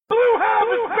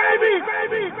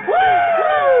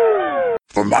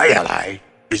For my ally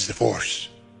is the Force.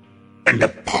 And a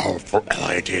powerful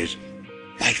ally it is.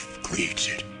 Life creates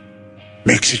it,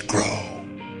 makes it grow.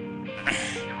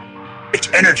 Its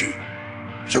energy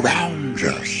surrounds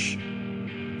us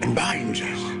and binds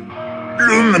us.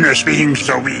 Luminous beings,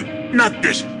 so we, not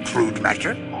this crude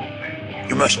matter.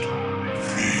 You must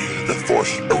feel the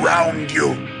Force around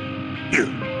you. Here,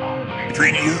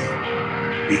 between you,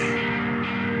 me,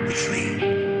 the tree,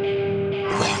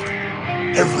 the rock,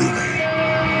 everywhere.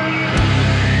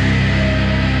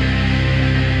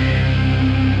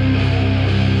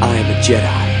 I am a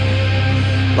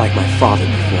Jedi, like my father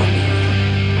before me.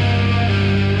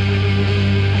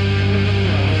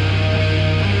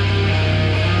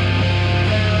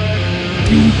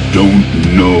 You don't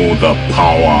know the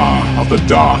power of the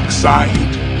dark side.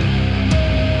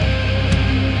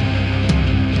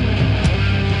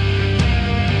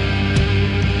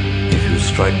 If you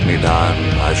strike me down,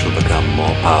 I shall become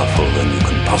more powerful than you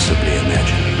can possibly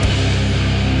imagine.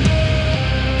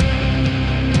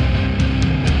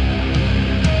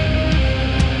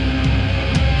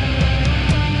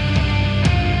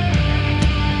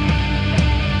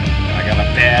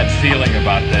 Bad feeling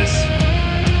about this.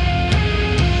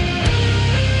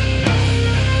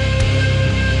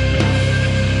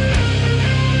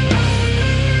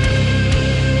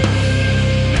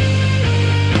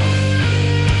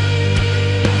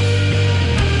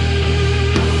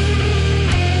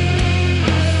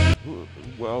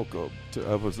 Welcome to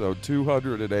episode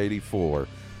 284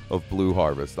 of Blue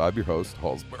Harvest. I'm your host,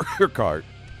 Halsberger Cart.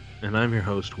 And I'm your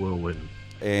host, Will Witten.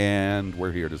 And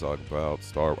we're here to talk about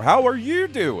Star Wars. How are you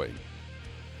doing?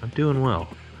 I'm doing well.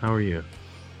 How are you?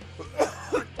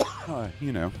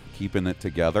 Keeping it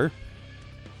together.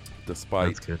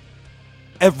 Despite That's good.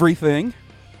 Everything.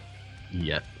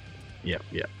 Yep.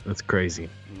 That's crazy.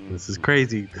 This is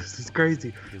crazy. I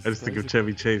just think of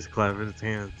Chevy Chase clapping his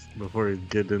hands before he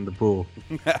get in the pool.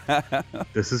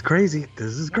 This is crazy.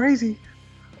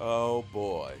 Oh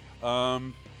boy.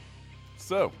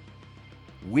 So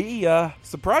we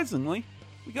surprisingly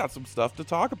we got some stuff to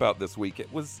talk about this week.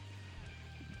 It was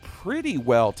pretty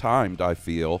well timed, I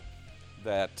feel,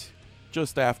 that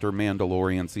just after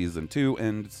Mandalorian season 2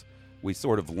 ends, we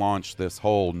sort of launched this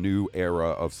whole new era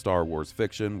of Star Wars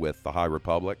fiction with the High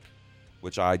Republic,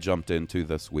 which I jumped into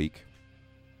this week.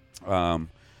 I'm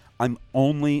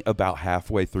only about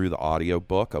halfway through the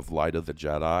audiobook of Light of the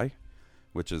Jedi,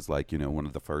 which is like, one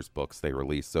of the first books they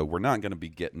released. So we're not going to be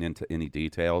getting into any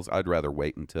details. I'd rather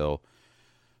wait until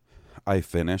I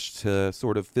finish to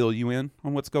sort of fill you in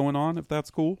on what's going on, if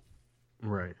that's cool.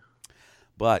 Right.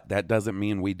 But that doesn't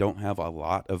mean we don't have a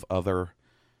lot of other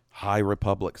High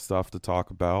Republic stuff to talk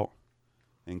about,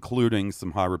 including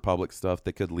some High Republic stuff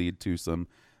that could lead to some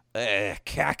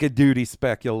cackadoodie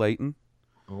speculating.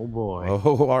 Oh, boy.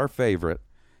 Oh, our favorite.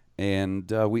 And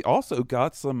we also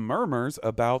got some murmurs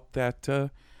about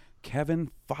that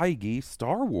Kevin Feige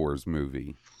Star Wars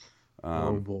movie.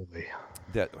 Oh, boy.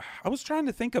 That I was trying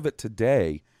to think of it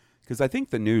today, because I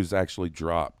think the news actually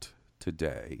dropped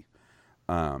today.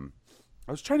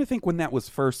 I was trying to think when that was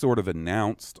first sort of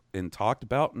announced and talked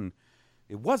about, and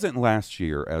it wasn't last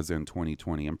year, as in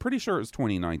 2020. I'm pretty sure it was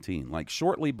 2019, like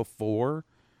shortly before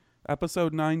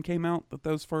Episode 9 came out, that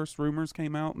those first rumors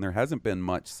came out, and there hasn't been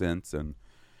much since. And,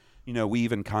 we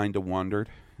even kind of wondered,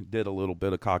 did a little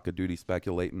bit of cockadoodie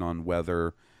speculating on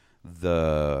whether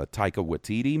the Taika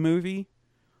Waititi movie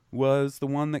was the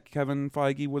one that Kevin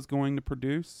Feige was going to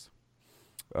produce.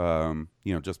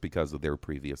 Just because of their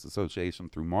previous association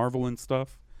through Marvel and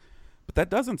stuff. But that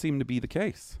doesn't seem to be the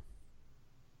case.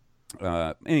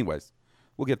 Anyways,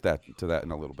 we'll get to that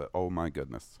in a little bit. Oh, my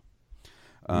goodness.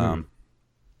 And,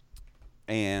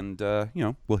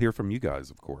 we'll hear from you guys,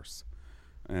 of course,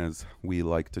 as we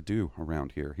like to do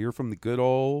around here. Hear from the good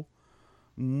old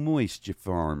moisture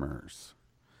farmers.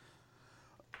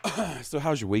 So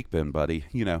how's your week been, buddy?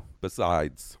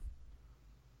 Besides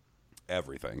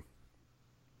everything.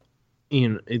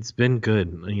 It's been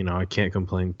good. I can't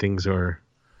complain. Things are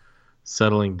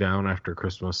settling down after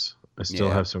Christmas. I still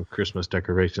have some Christmas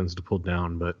decorations to pull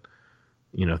down, but,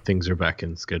 things are back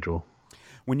in schedule.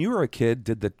 When you were a kid,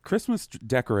 did the Christmas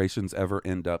decorations ever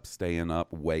end up staying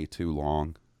up way too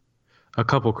long? A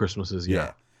couple Christmases,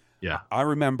 yeah. I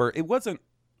remember, it wasn't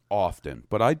often,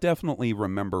 but I definitely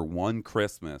remember one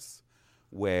Christmas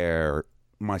where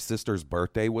my sister's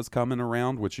birthday was coming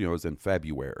around, which, was in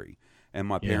February. And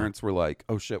my parents were like,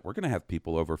 oh, shit, we're going to have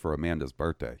people over for Amanda's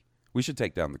birthday. We should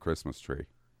take down the Christmas tree.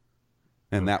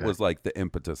 And that was like the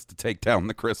impetus to take down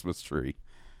the Christmas tree.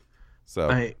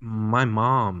 So my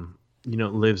mom,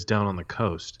 lives down on the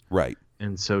coast. Right.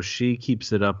 And so she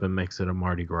keeps it up and makes it a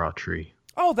Mardi Gras tree.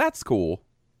 Oh, that's cool.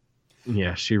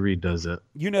 Yeah, she redoes it.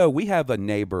 You know, we have a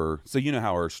neighbor. So you know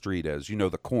how our street is. You know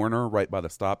the corner right by the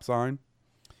stop sign.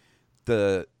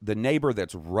 The neighbor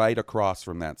that's right across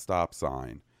from that stop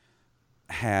sign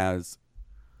has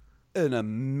an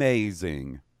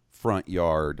amazing front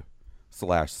yard /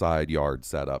 side yard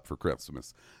set up for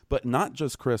Christmas, but not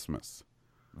just Christmas,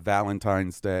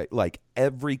 Valentine's Day, like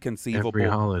every conceivable Every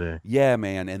holiday. Yeah,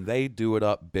 man, and they do it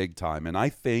up big time. And I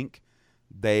think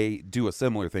they do a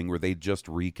similar thing where they just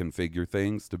reconfigure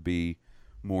things to be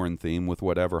more in theme with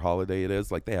whatever holiday it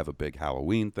is. Like they have a big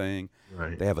Halloween thing,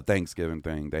 Right. they have a Thanksgiving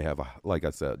thing, they have a, like I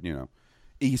said, you know,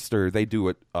 Easter. They do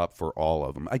it up for all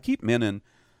of them. I kept meaning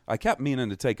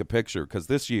to take a picture because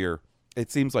this year it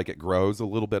seems like it grows a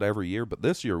little bit every year, but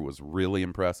this year was really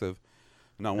impressive,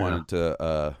 and I wanted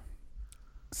to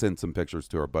send some pictures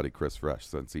to our buddy Chris Fresh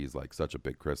since he's like such a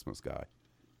big Christmas guy.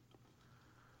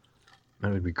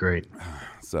 That would be great.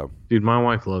 So, Dude, my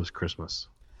wife loves Christmas.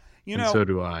 you And know, so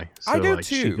do I. So I do like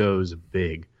too. she goes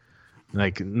big.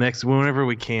 Like whenever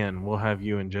we can, we'll have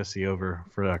you and Jesse over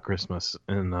for that Christmas.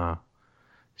 And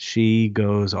she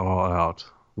goes all out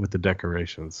with the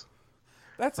decorations.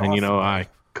 that's And awesome. I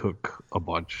cook a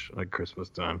bunch at Christmas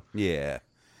time. Yeah.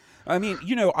 I mean,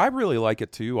 you know, I really like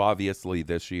it too. Obviously,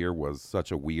 this year was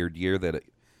such a weird year that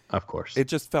Of course. it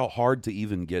just felt hard to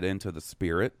even get into the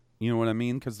spirit. You know what I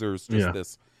mean? Because there's just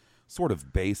this sort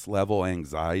of base level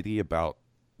anxiety about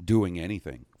doing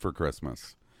anything for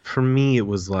Christmas. For me, it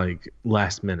was like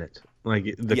last minute.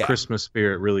 Like the Yeah. Christmas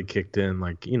spirit really kicked in,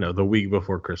 like, the week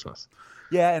before Christmas.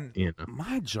 Yeah, and You know.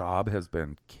 my job has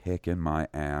been kicking my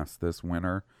ass this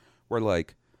winter. Where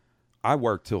like I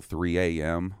worked till 3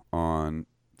 a.m. on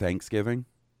Thanksgiving.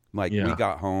 Like we Yeah.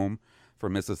 got home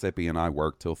from Mississippi and I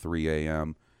worked till 3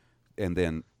 a.m. and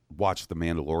then watched The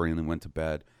Mandalorian and went to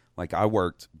bed. Like I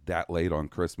worked that late on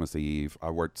Christmas Eve. I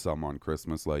worked some on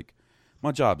Christmas. Like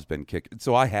my job's been kicked.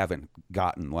 So I haven't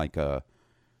gotten like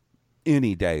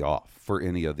any day off for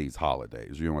any of these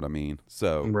holidays. You know what I mean?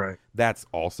 So Right. that's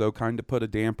also kind of put a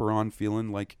damper on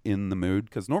feeling like in the mood,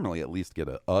 because normally at least get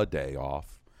a day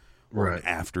off or Right. an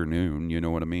afternoon. You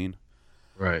know what I mean?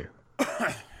 Right.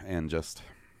 And just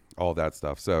all that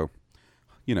stuff. So,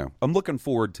 I'm looking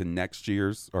forward to next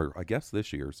year's, or I guess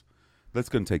this year's. That's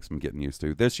going to take some getting used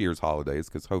to. This year's holidays,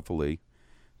 because hopefully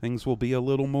things will be a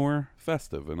little more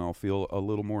festive and I'll feel a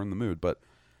little more in the mood. But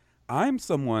I'm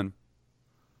someone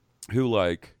who,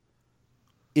 like,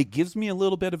 it gives me a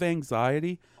little bit of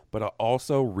anxiety, but I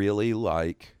also really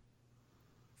like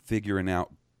figuring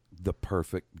out the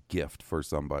perfect gift for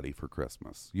somebody for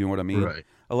Christmas. You know what I mean? Right.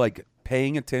 I like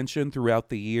paying attention throughout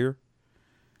the year.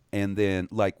 And then,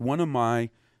 like, one of my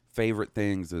favorite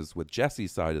things is with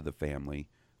Jesse's side of the family,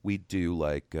 we do,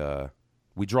 like,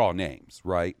 we draw names,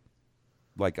 right?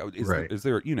 Like, is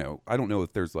there, I don't know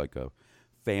if there's, like, a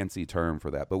fancy term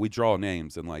for that, but we draw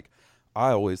names. And, like,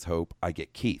 I always hope I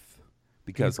get Keith.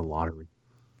 Because It's a lottery.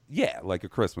 yeah, like a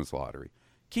Christmas lottery.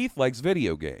 Keith likes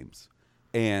video games.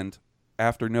 And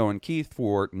after knowing Keith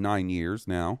for 9 years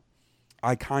now,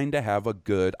 I kind of have a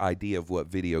good idea of what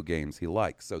video games he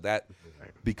likes. So that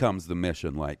becomes the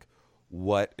mission. Like,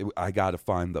 I got to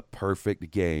find the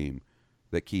perfect game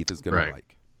that Keith is going to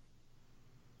like.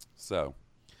 So,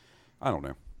 I don't know.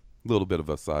 A little bit of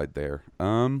a side there.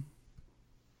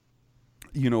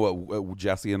 You know what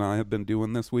Jesse and I have been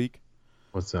doing this week?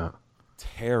 What's that?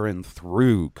 Tearing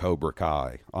through Cobra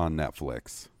Kai on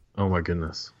Netflix. Oh my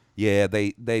goodness. Yeah,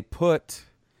 they put.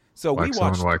 So Wax we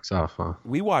watched on, wax off, huh?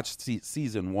 we watched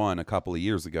season 1 a couple of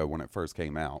years ago when it first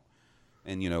came out,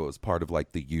 and it was part of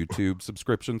like the YouTube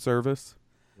subscription service.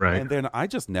 Right. And then I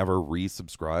just never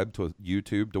resubscribed to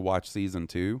YouTube to watch season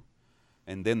 2,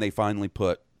 and then they finally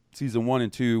put season 1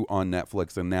 and 2 on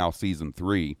Netflix, and now season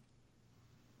 3.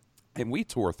 And we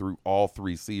tore through all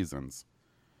 3 seasons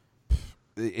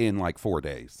in like 4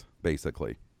 days,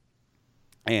 basically.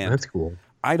 And That's cool.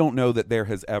 I don't know that there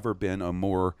has ever been a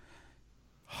more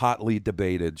hotly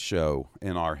debated show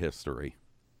in our history.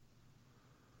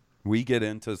 We get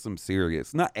into some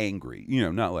serious, not angry,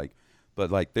 not like,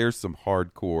 but like there's some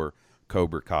hardcore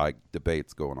Cobra Kai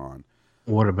debates going on.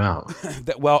 What about?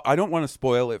 Well, I don't want to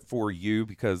spoil it for you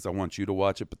because I want you to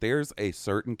watch it, but there's a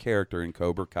certain character in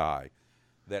Cobra Kai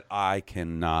that I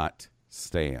cannot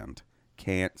stand.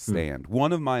 Can't stand.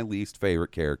 One of my least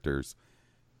favorite characters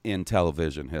in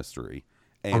television history.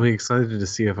 And, I'll be excited to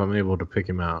see if I'm able to pick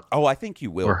him out. oh, I think you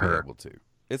will Or be her. able to.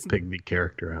 It's Pick the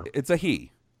character out. it's a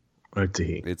he. It's a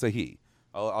he. It's a he.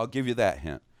 I'll give you that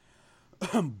hint.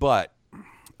 But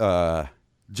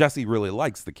Jesse really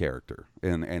likes the character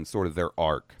and sort of their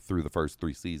arc through the first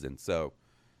 3 seasons. So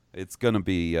it's going to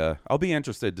be, I'll be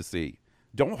interested to see.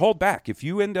 don't hold back. If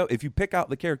you pick out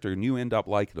the character and you end up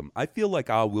liking them, I feel like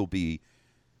I will be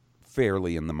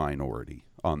fairly in the minority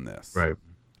on this. Right.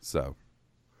 So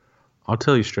I'll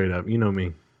tell you straight up. You know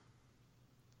me.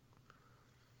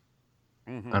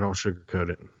 I don't sugarcoat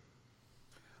it.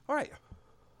 All right.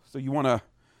 So you want to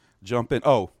jump in?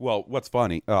 Oh, well, what's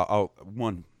funny?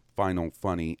 One final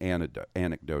funny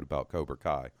anecdote about Cobra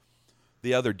Kai.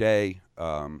 The other day,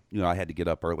 I had to get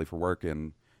up early for work,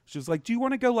 and she was like, "Do you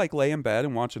want to go like lay in bed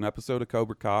and watch an episode of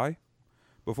Cobra Kai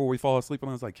before we fall asleep?" And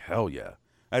I was like, "Hell yeah!"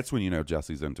 That's when you know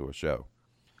Jesse's into a show.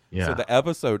 Yeah. So the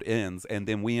episode ends, and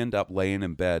then we end up laying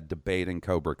in bed debating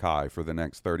Cobra Kai for the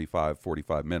next 35,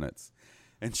 45 minutes.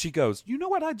 And she goes, "You know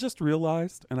what I just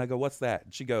realized?" And I go, "What's that?"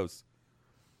 And she goes,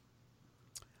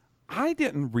 "I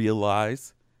didn't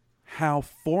realize how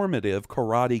formative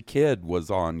Karate Kid was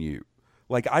on you.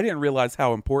 Like, I didn't realize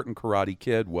how important Karate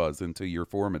Kid was into your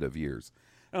formative years."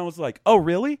 And I was like, "Oh,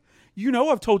 really? You know,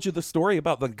 I've told you the story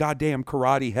about the goddamn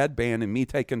karate headband and me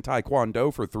taking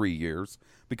Taekwondo for 3 years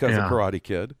because of Karate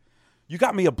Kid. You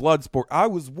got me a Bloodsport. I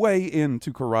was way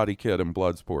into Karate Kid and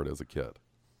Bloodsport as a kid."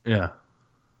 Yeah.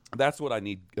 That's what I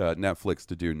need Netflix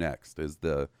to do next, is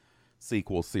the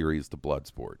sequel series to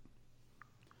Bloodsport.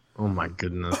 Oh, my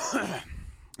goodness.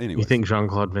 Anyway, You think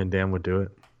Jean-Claude Van Damme would do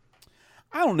it?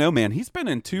 I don't know, man. He's been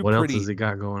in two What pretty... else has he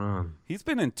got going on? He's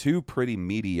been in 2 pretty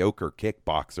mediocre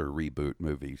kickboxer reboot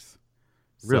movies.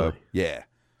 So, Really? Yeah.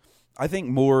 I think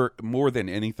more than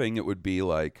anything, it would be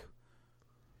like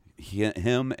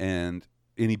him and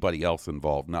anybody else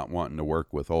involved not wanting to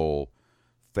work with old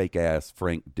fake-ass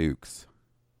Frank Dukes.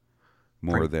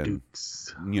 More Frank than,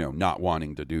 Dukes. Not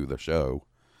wanting to do the show.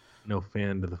 No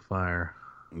fan to the fire.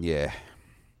 Yeah.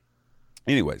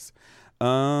 Anyways,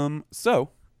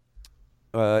 so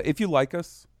if you like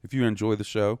us, if you enjoy the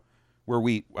show,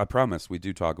 I promise we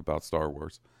do talk about Star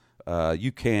Wars.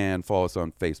 You can follow us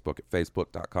on Facebook at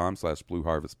facebook.com/Blue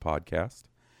Harvest Podcast.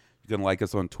 You can like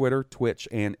us on Twitter, Twitch,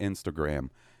 and Instagram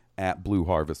at Blue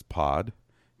Harvest Pod.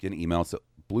 You can email us at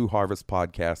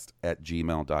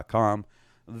blueharvestpodcast@gmail.com.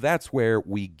 That's where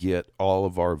we get all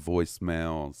of our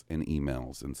voicemails and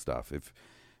emails and stuff. If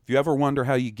you ever wonder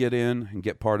how you get in and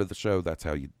get part of the show, that's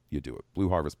how you do it.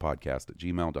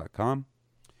 blueharvestpodcast@gmail.com.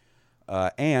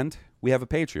 And we have a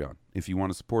Patreon. If you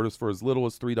want to support us for as little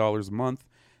as $3 a month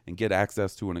and get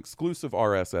access to an exclusive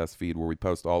RSS feed where we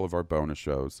post all of our bonus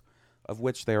shows, of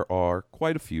which there are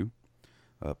quite a few.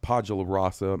 Padula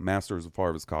Rasa, Masters of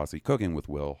Harvest Kasi, Cooking with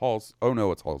Will, Hall's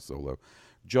Solo,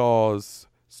 Jaws,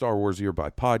 Star Wars Year by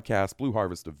Podcast, Blue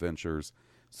Harvest Adventures,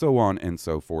 so on and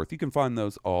so forth. You can find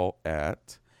those all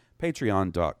at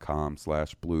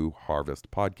patreon.com/Blue Harvest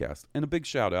Podcast. And a big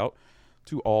shout out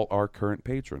to all our current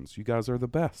patrons. You guys are the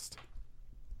best.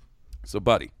 So,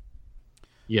 buddy.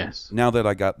 Yes. Now that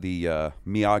I got the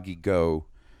Miyagi-Go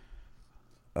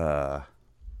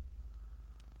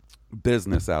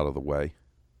business out of the way,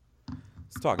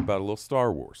 let's talk about a little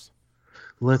Star Wars.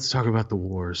 Let's talk about the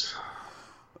wars.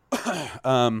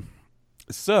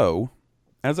 So,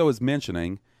 as I was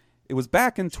mentioning, it was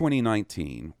back in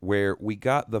 2019 where we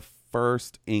got the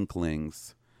first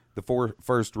inklings, the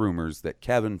first rumors that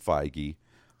Kevin Feige,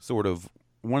 sort of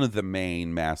one of the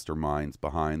main masterminds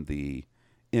behind the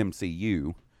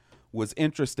MCU, was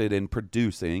interested in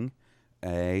producing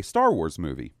a Star Wars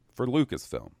movie for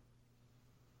Lucasfilm.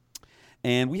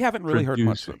 And we haven't really heard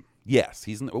much from him. Yes,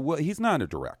 he's not a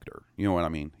director. You know what I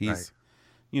mean? He's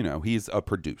he's a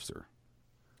producer.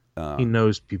 He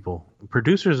knows people.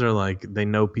 Producers are like, they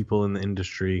know people in the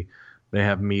industry. They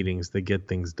have meetings. They get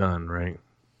things done, right?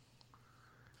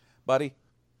 Buddy,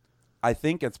 I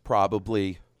think it's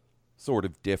probably sort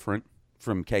of different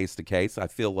from case to case. I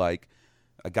feel like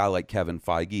a guy like Kevin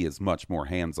Feige is much more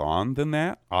hands-on than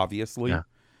that, obviously,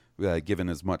 given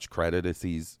as much credit as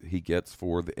he gets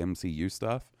for the MCU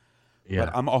stuff. Yeah.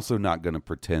 But I'm also not going to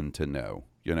pretend to know,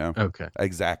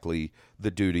 exactly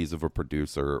the duties of a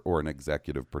producer or an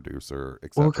executive producer,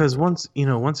 etc. Well, because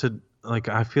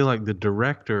I feel like the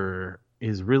director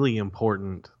is really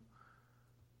important,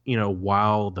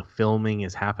 while the filming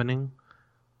is happening.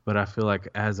 But I feel like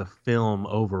as a film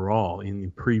overall, in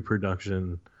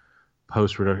pre-production,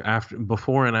 post-production,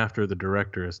 before and after the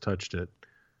director has touched it,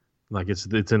 like it's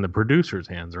in the producer's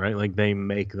hands, right? Like they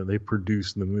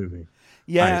produce the movie.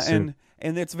 Yeah, and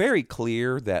it's very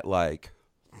clear that like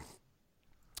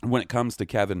when it comes to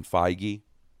Kevin Feige,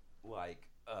 like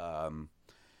a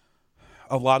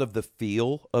lot of the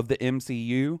feel of the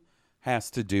MCU has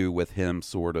to do with him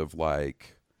sort of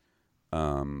like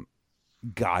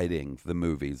guiding the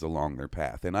movies along their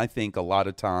path. And I think a lot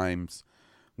of times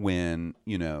when,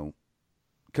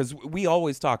 because we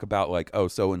always talk about like, oh,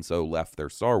 so and so left their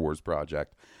Star Wars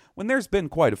project, when there's been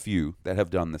quite a few that have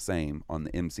done the same on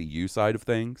the MCU side of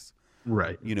things.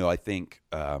 Right. You know, I think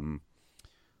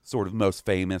sort of most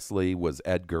famously was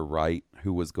Edgar Wright,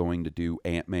 who was going to do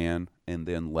Ant-Man and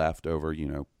then left over, you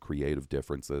know, creative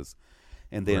differences.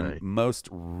 And then most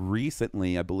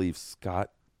recently, I believe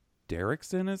Scott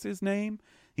Derrickson is his name.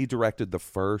 He directed the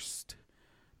first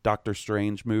Doctor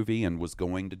Strange movie and was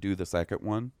going to do the second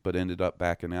one, but ended up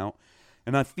backing out.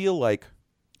 And I feel like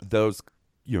those,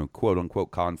 you know, quote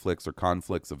unquote conflicts or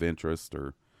conflicts of interest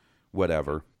or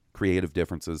whatever, creative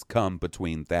differences come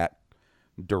between that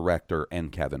director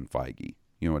and Kevin Feige.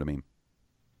 You know what I mean?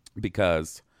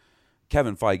 Because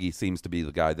Kevin Feige seems to be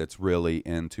the guy that's really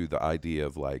into the idea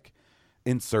of like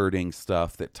inserting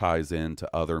stuff that ties into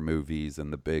other movies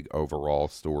and the big overall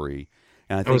story.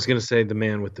 And I was going to say the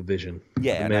man with the vision.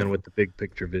 Yeah. The man with the big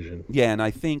picture vision. Yeah. And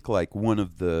I think like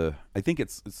I think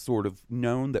it's sort of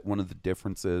known that one of the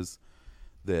differences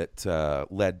that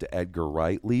led to Edgar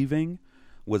Wright leaving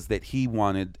was that he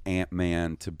wanted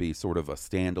Ant-Man to be sort of a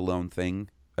standalone thing,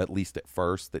 at least at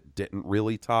first, that didn't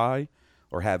really tie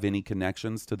or have any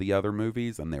connections to the other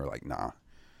movies. And they were like, nah,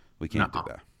 we can't do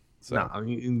that. So, no,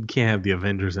 you can't have the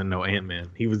Avengers and no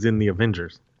Ant-Man. He was in the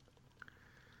Avengers.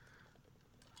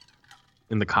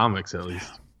 In the comics, at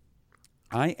least.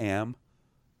 I am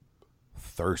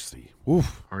thirsty.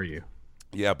 Oof. Are you?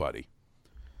 Yeah, buddy.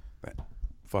 That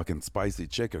fucking spicy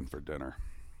chicken for dinner.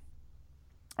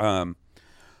 And,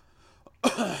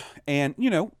 you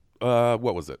know,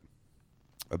 what was it?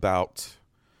 About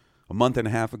a month and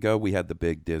a half ago, we had the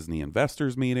big Disney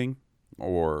investors meeting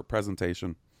or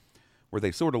presentation where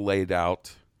they sort of laid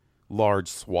out large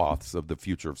swaths of the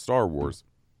future of Star Wars.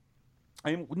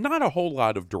 And not a whole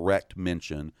lot of direct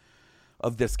mention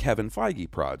of this Kevin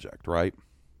Feige project, right?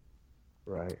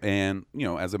 Right. And, you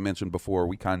know, as I mentioned before,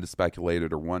 we kind of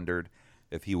speculated or wondered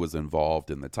if he was involved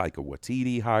in the Taika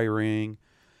Waititi hiring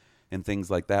and things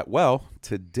like that. Well,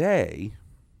 today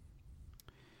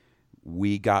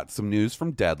we got some news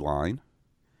from Deadline,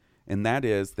 and that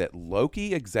is that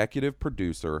Loki executive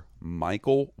producer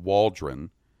Michael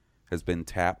Waldron has been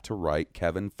tapped to write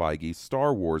Kevin Feige's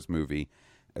Star Wars movie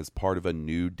as part of a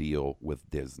new deal with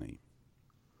Disney.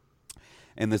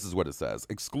 And this is what it says.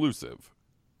 Exclusive.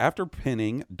 After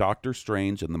penning Doctor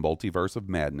Strange in the Multiverse of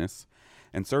Madness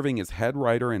and serving as head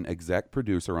writer and exec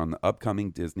producer on the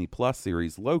upcoming Disney Plus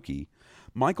series Loki,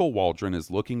 Michael Waldron is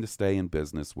looking to stay in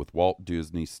business with Walt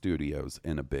Disney Studios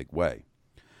in a big way.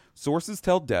 Sources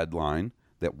tell Deadline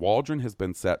that Waldron has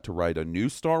been set to write a new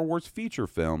Star Wars feature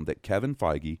film that Kevin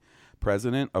Feige,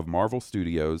 president of Marvel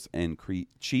Studios and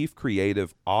chief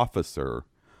creative officer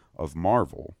of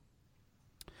Marvel,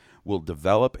 will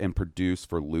develop and produce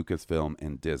for Lucasfilm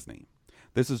and Disney.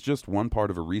 This is just one part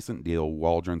of a recent deal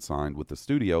Waldron signed with the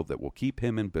studio that will keep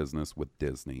him in business with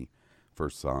Disney for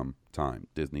some time.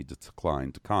 Disney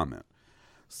declined to comment.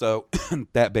 So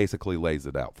that basically lays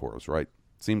it out for us, right?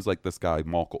 Seems like this guy,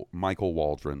 Michael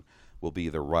Waldron, will be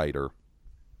the writer,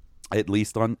 at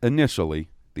least on initially.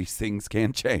 These things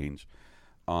can change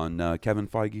on Kevin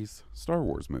Feige's Star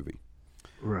Wars movie.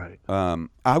 Right.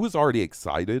 I was already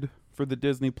excited for the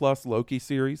Disney Plus Loki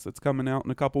series that's coming out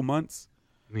in a couple months.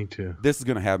 Me too. This is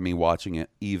going to have me watching it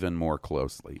even more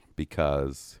closely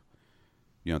because,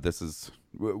 you know, this is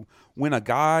when a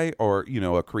guy or, you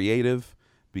know, a creative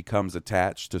becomes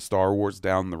attached to Star Wars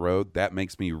down the road, that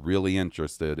makes me really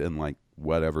interested in like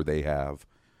whatever they have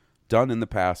done in the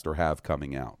past or have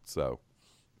coming out. So,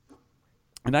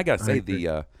 and I got to say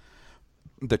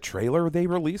the trailer they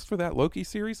released for that Loki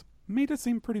series made it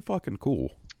seem pretty fucking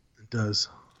cool. It does.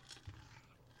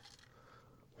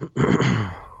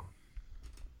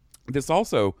 This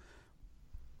also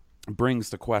brings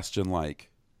to question, like,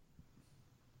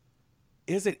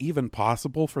 is it even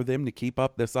possible for them to keep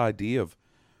up this idea of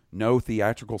no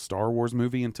theatrical Star Wars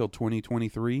movie until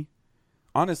 2023?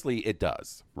 Honestly, it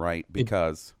does, right?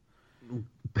 Because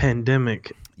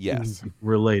pandemic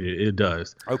related, it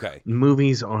does. Okay.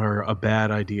 Movies are a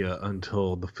bad idea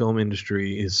until the film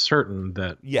industry is certain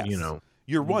that, you know,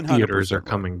 you're 100% theaters are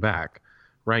coming back.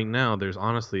 Right now, there's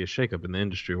honestly a shakeup in the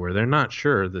industry where they're not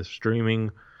sure the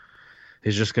streaming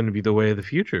is just going to be the way of the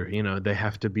future. You know, they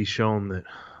have to be shown that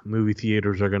movie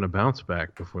theaters are going to bounce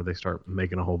back before they start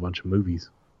making a whole bunch of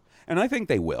movies. And I think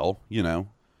they will, you know.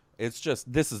 It's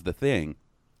just, this is the thing.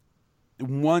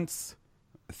 Once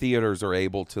theaters are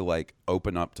able to, like,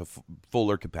 open up to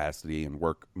fuller capacity and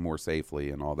work more safely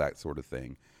and all that sort of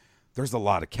thing, there's a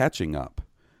lot of catching up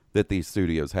that these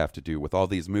studios have to do with all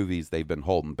these movies they've been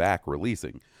holding back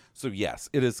releasing. So yes,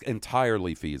 it is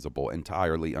entirely feasible,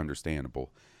 entirely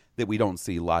understandable that we don't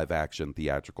see live action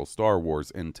theatrical Star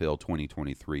Wars until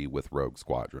 2023 with Rogue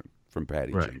Squadron from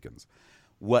Patty Jenkins.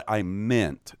 What I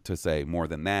meant to say more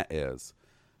than that is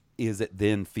it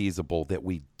then feasible that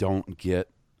we don't get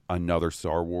another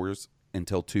Star Wars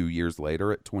until 2 years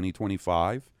later at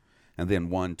 2025, and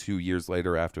then 2 years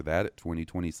later after that at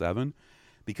 2027?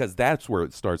 Because that's where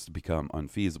it starts to become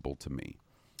unfeasible to me.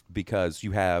 Because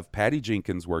you have Patty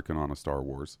Jenkins working on a Star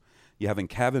Wars, you have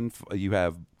Taika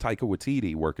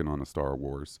Waititi working on a Star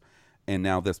Wars, and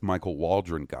now this Michael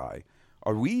Waldron guy.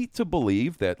 Are we to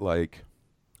believe that like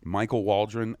Michael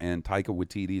Waldron and Taika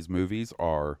Waititi's movies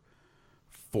are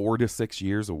 4 to 6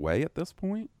 years away at this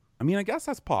point? I mean, I guess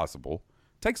that's possible.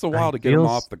 It takes a while to get them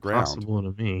off the ground. Possible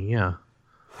to me, yeah.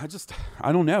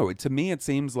 I don't know. To me, it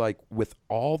seems like with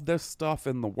all this stuff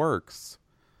in the works,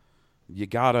 you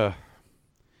gotta.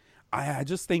 I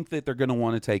just think that they're going to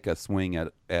want to take a swing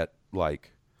at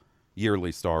like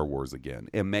yearly Star Wars again,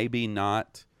 and maybe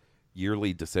not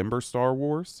yearly December Star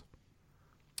Wars.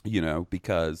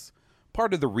 Because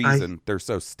part of the reason they're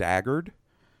so staggered,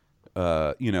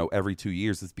 every 2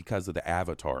 years is because of the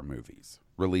Avatar movies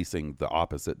releasing the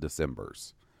opposite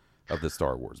Decembers of the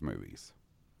Star Wars movies.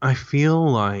 I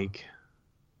feel like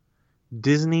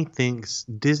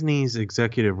Disney's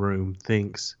executive room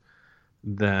thinks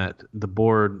that the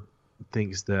board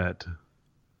thinks that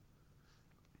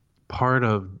part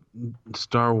of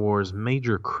Star Wars'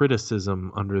 major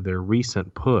criticism under their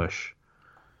recent push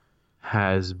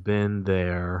has been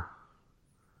their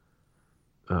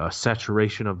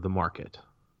saturation of the market.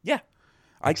 Yeah.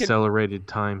 Accelerated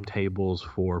timetables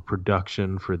for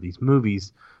production for these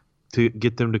movies to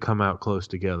get them to come out close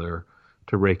together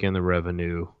to rake in the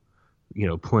revenue,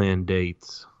 plan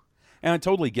dates. And I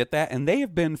totally get that. And they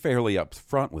have been fairly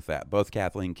upfront with that, both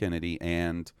Kathleen Kennedy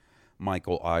and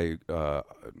Bobby Iger.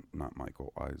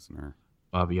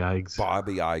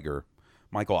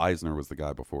 Michael Eisner was the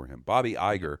guy before him. Bob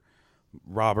Iger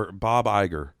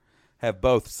have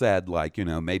both said, like,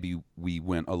 maybe we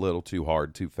went a little too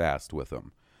hard, too fast with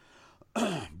them.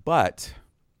 But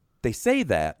they say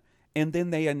that, and then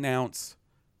they announce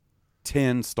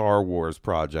 10 Star Wars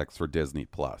projects for Disney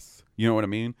Plus. You know what I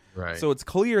mean? Right. So it's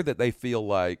clear that they feel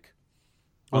like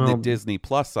on the Disney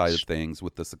Plus side of things,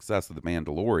 with the success of The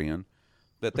Mandalorian,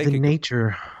 that they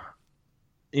nature.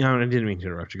 I didn't mean to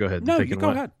interrupt you. Go ahead. No, you go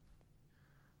ahead.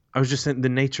 I was just saying the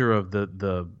nature of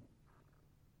the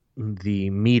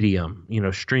medium,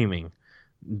 streaming.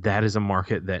 That is a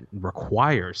market that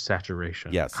requires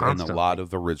saturation. Yes, constantly. And a lot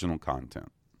of original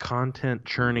content. Content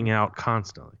churning out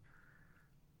constantly.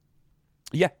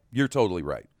 Yeah, you're totally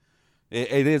right.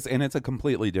 It is, and it's a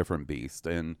completely different beast.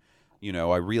 And,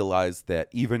 I realize that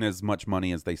even as much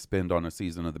money as they spend on a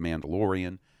season of The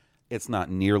Mandalorian, it's not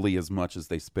nearly as much as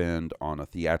they spend on a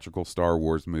theatrical Star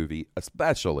Wars movie,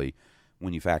 especially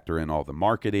when you factor in all the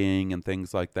marketing and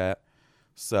things like that.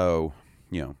 So,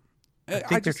 I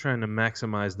think they're trying to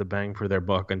maximize the bang for their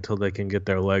buck until they can get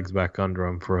their legs back under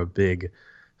them for a big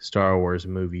Star Wars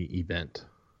movie event.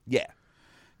 Yeah.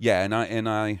 Yeah,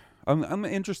 I'm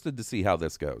interested to see how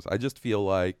this goes. I just feel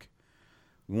like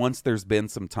once there's been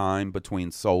some time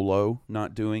between Solo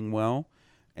not doing well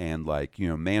and like,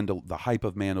 the hype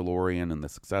of Mandalorian and the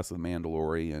success of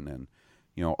Mandalorian, and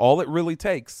all it really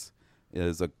takes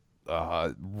is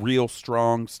a real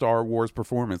strong Star Wars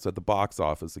performance at the box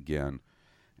office again.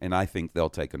 And I think they'll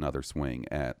take another swing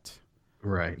at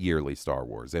yearly Star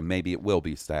Wars, and maybe it will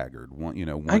be staggered.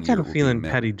 I got a feeling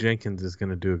Patty Jenkins is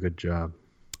going to do a good job.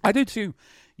 I do too.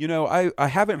 I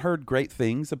haven't heard great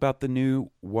things about the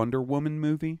new Wonder Woman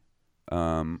movie,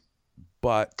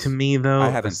 but to me though, I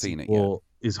haven't seen it yet.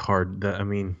 Is hard.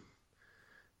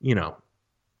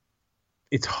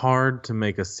 It's hard to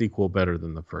make a sequel better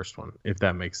than the first one, if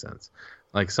that makes sense.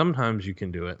 Like sometimes you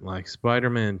can do it. Like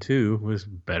Spider-Man 2 was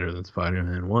better than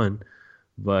Spider-Man 1,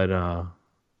 but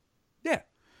yeah,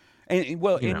 and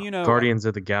Guardians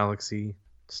of the Galaxy,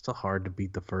 it's still hard to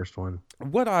beat the first one.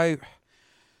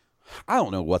 I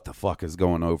don't know what the fuck is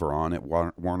going over on at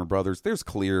Warner Brothers. There's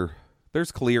clear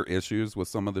issues with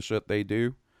some of the shit they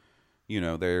do.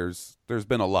 There's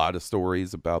been a lot of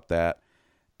stories about that.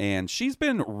 And she's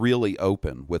been really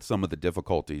open with some of the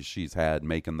difficulties she's had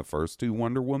making the first 2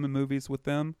 Wonder Woman movies with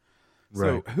them.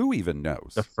 Right. So who even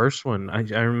knows? The first one, I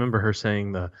remember her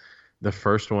saying the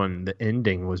first one, the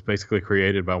ending was basically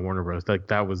created by Warner Bros. Like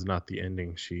that was not the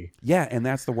ending she. Yeah, and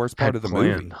that's the worst part of the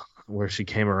movie. Where she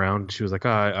came around, she was like,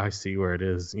 I see where it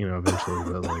is, eventually.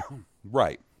 But like,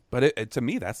 right. But to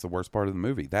me, that's the worst part of the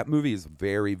movie. That movie is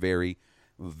very, very,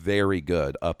 very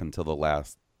good up until the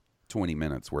last 20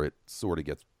 minutes where it sort of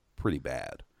gets pretty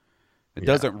bad. It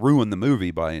doesn't ruin the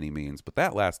movie by any means, but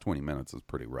that last 20 minutes is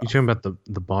pretty rough. You talking about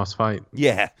the boss fight?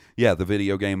 Yeah, the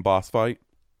video game boss fight.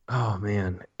 Oh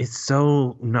man, it's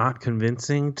so not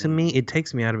convincing to me. It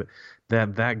takes me out of it.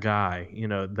 That guy,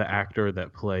 the actor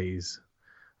that plays,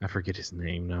 I forget his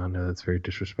name now. I know that's very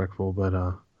disrespectful, but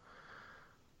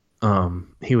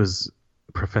he was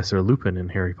Professor Lupin in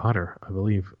Harry Potter, I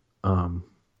believe.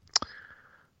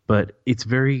 But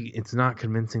it's not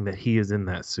convincing that he is in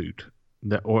that suit,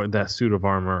 that suit of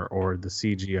armor, or the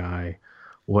CGI,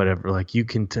 whatever. Like you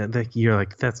can you're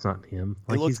like, that's not him.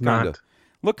 Like he's not.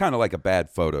 Look kind of like a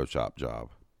bad Photoshop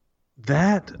job.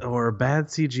 That or a bad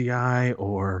CGI,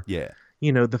 or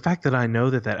the fact that I know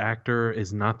that actor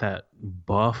is not that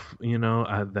buff,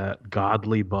 that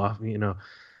godly buff, and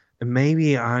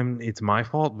maybe it's my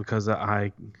fault because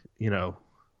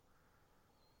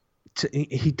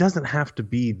he doesn't have to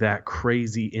be that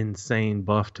crazy, insane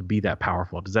buff to be that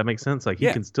powerful. Does that make sense? Like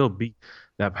he can still be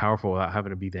that powerful without having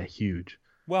to be that huge.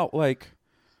 Well, like,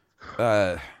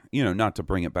 not to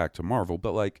bring it back to Marvel,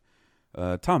 but like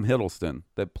Tom Hiddleston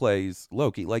that plays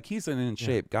Loki, like he's an in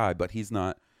shape guy, but he's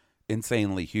not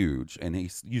insanely huge, and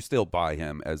you still buy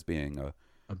him as being a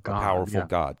powerful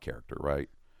god character, right?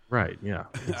 Right. Yeah.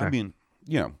 Exactly. I mean,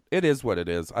 it is what it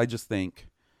is. I just think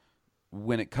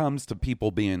when it comes to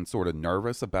people being sort of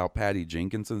nervous about Patty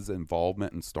Jenkinson's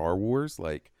involvement in Star Wars,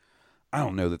 like, I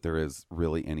don't know that there is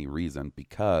really any reason,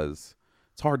 because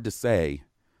it's hard to say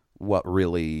what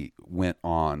really went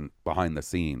on behind the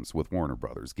scenes with Warner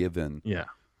Brothers, given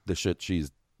the shit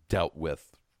she's dealt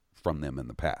with from them in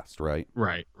the past, right?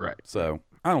 Right. So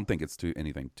I don't think it's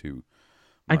anything too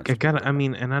much.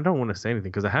 And I don't want to say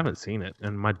anything because I haven't seen it,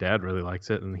 and my dad really likes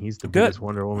it, and he's the biggest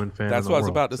Wonder Woman fan. That's what I was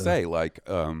about to say. Like,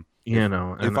 and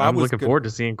I'm looking forward to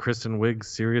seeing Kristen Wiig's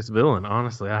serious villain.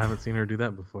 Honestly, I haven't seen her do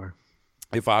that before.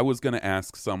 If I was going to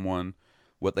ask someone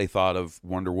what they thought of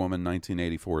Wonder Woman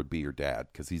 1984, it'd be your dad,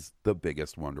 because he's the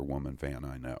biggest Wonder Woman fan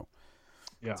I know.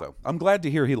 Yeah. So I'm glad to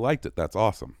hear he liked it. That's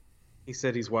awesome. He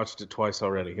said he's watched it twice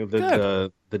already.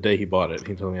 The day he bought it,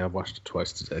 he told me I've watched it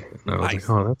twice today. And I was like,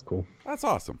 oh, that's cool. That's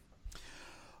awesome.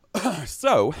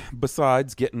 So,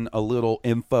 besides getting a little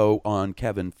info on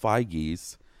Kevin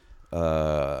Feige's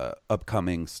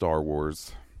upcoming Star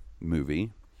Wars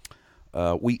movie,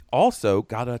 we also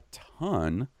got a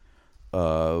ton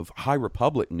of High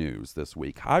Republic news this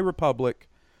week. High Republic,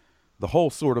 the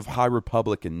whole sort of High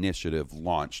Republic initiative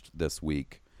launched this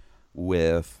week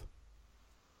with,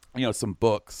 some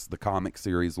books. The comic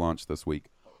series launched this week.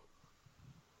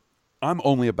 I'm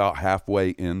only about halfway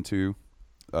into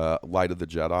Light of the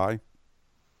Jedi,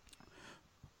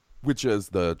 which is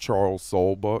the Charles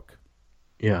Soule book.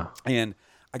 Yeah. And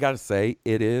I got to say,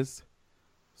 it is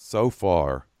so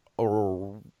far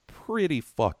pretty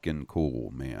fucking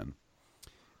cool, man.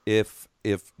 If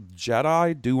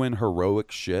Jedi doing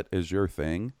heroic shit is your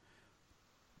thing,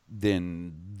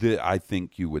 then I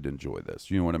think you would enjoy this.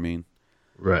 You know what I mean?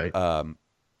 Right. I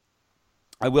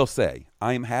will say,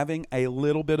 I'm having a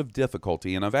little bit of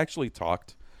difficulty, and I've actually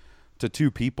talked to two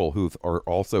people who are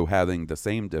also having the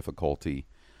same difficulty,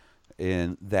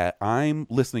 in that I'm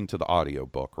listening to the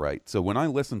audiobook, right? So when I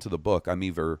listen to the book, I'm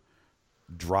either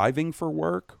driving for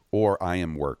work or I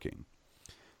am working.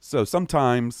 So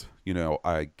sometimes,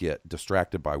 I get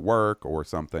distracted by work or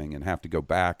something and have to go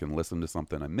back and listen to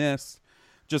something I missed.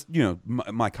 Just,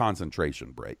 my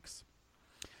concentration breaks.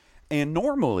 And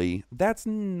normally, that's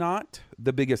not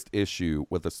the biggest issue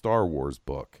with a Star Wars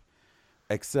book,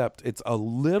 except it's a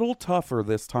little tougher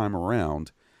this time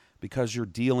around because you're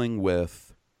dealing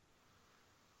with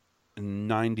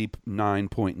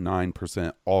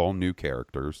 99.9% all new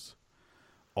characters,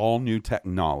 all new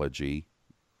technology,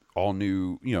 all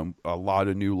new, a lot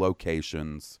of new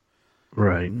locations,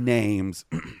 right? Names.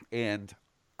 And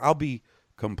I'll be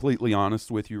completely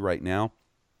honest with you right now.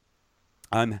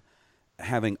 I'm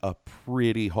having a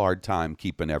pretty hard time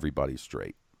keeping everybody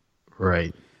straight.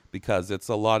 Right. Because it's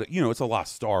a lot of, it's a lot of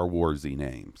Star Wars-y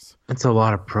names. It's a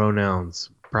lot of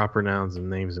pronouns, proper nouns, and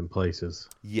names and places.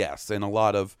 Yes, and a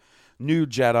lot of new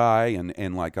Jedi,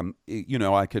 and like,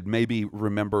 I could maybe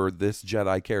remember this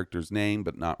Jedi character's name,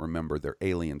 but not remember their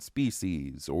alien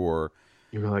species, or...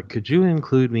 You were like, could you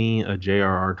include me a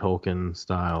J.R.R. Tolkien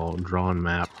style drawn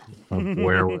map of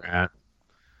where we're at?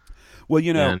 Well,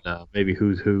 and maybe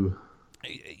who's who.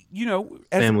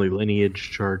 Family lineage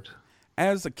chart.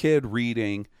 As a kid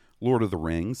reading Lord of the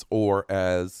Rings, or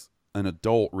as an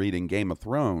adult reading Game of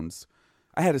Thrones,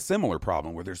 I had a similar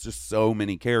problem where there's just so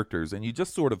many characters, and you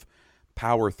just sort of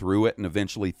power through it, and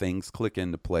eventually things click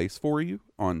into place for you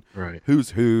on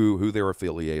who's who they're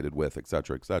affiliated with,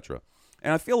 etc., etc.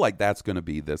 And I feel like that's going to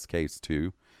be this case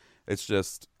too. It's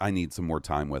just I need some more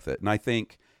time with it. And I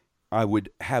think I would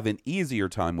have an easier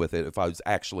time with it if I was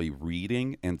actually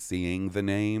reading and seeing the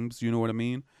names, you know what I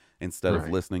mean? Instead of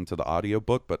listening to the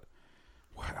audiobook. But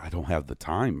I don't have the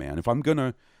time, man. If I'm going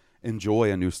to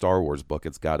enjoy a new Star Wars book,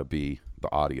 it's got to be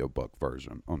the audiobook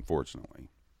version, unfortunately.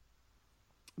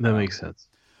 That makes sense.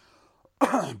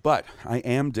 But I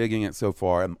am digging it so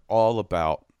far. I'm all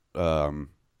about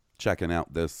checking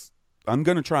out this. I'm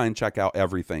going to try and check out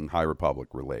everything High Republic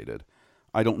related.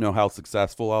 I don't know how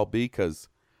successful I'll be because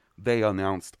they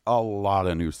announced a lot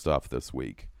of new stuff this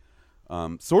week.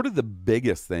 Sort of the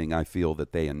biggest thing I feel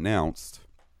that they announced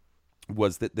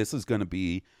was that this is going to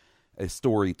be a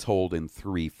story told in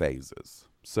 3 phases.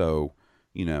 So,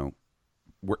 you know,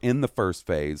 we're in the first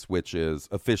phase, which is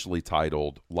officially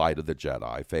titled Light of the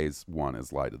Jedi. Phase 1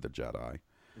 is Light of the Jedi.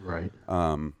 Right.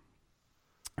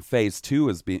 Phase 2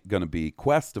 is going to be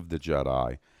Quest of the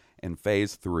Jedi, and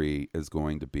Phase 3 is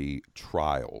going to be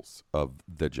Trials of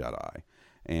the Jedi.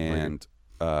 And,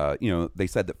 you know, they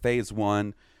said that Phase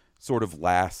 1 sort of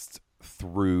lasts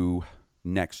through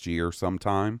next year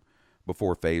sometime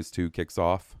before Phase 2 kicks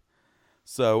off.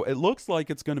 So it looks like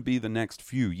it's going to be the next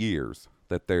few years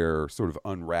that they're sort of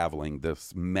unraveling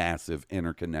this massive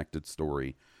interconnected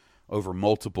story over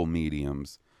multiple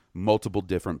mediums, multiple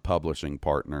different publishing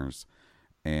partners.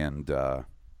 And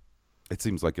it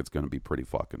seems like it's going to be pretty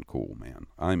fucking cool, man.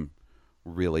 I'm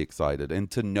really excited. And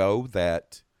to know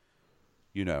that,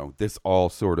 you know, this all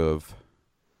sort of,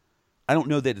 I don't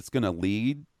know that it's going to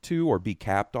lead to or be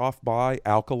capped off by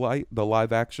Alkalite, the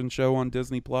live action show on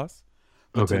Disney Plus.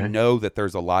 But to know that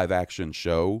there's a live action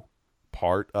show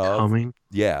part of coming,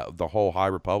 the whole High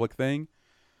Republic thing,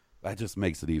 that just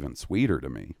makes it even sweeter to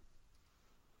me.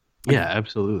 Yeah,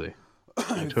 absolutely.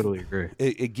 I totally agree.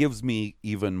 It gives me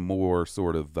even more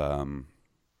sort of,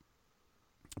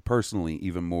 personally,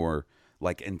 even more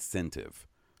like incentive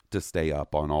to stay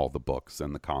up on all the books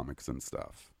and the comics and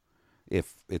stuff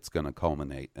if it's going to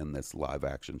culminate in this live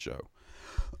action show.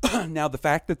 Now, the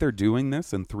fact that they're doing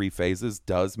this in 3 phases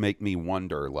does make me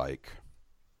wonder, like,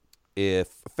 if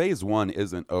Phase 1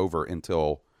 isn't over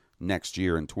until next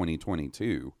year in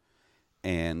 2022,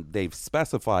 and they've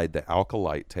specified that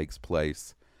Alkalite takes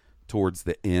place towards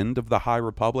the end of the High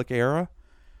Republic era,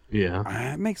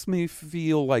 it makes me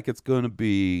feel like it's going to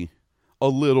be a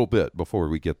little bit before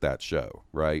we get that show,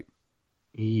 right?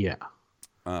 Yeah.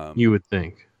 You would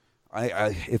think.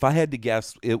 If I had to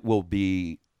guess, it will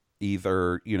be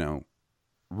either, you know,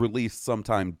 released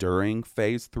sometime during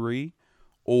Phase 3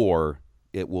 or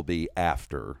it will be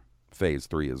after Phase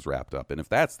 3 is wrapped up. And if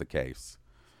that's the case,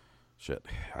 shit,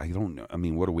 I don't know. I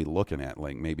mean, what are we looking at?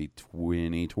 Like maybe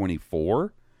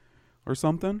 2024 or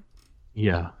something?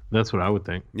 Yeah, that's what I would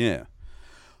think. Yeah.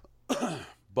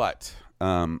 But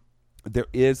there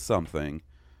is something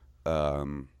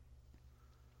that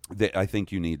I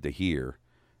think you need to hear.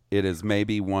 It is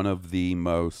maybe one of the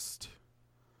most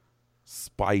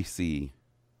spicy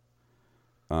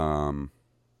I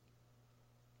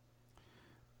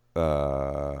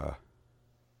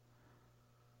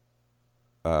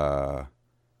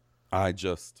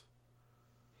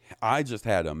just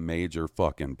had a major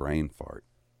fucking brain fart.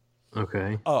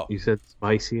 Okay. Oh. You said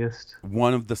spiciest?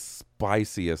 One of the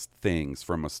spiciest things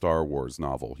from a Star Wars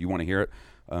novel. You want to hear it?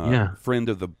 Yeah. Friend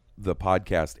of the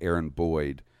podcast, Aaron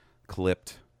Boyd,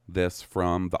 clipped this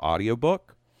from the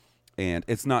audiobook. And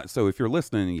it's not, so if you're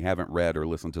listening and you haven't read or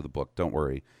listened to the book, don't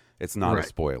worry. It's not a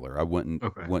spoiler. I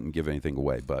wouldn't give anything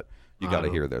away, but you got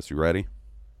to hear this. You ready?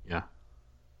 Yeah.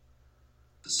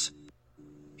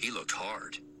 He looked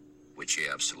hard, which he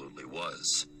absolutely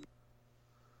was.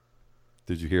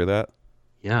 Did you hear that?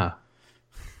 Yeah.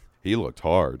 He looked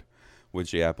hard,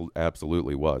 which he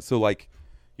absolutely was. So, like,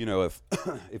 you know,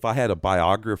 if I had a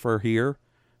biographer here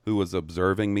who was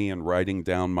observing me and writing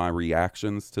down my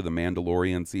reactions to The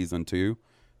Mandalorian Season 2,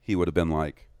 he would have been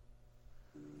like,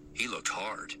 he looked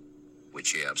hard,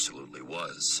 which he absolutely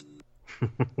was.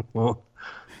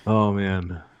 Oh,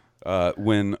 man.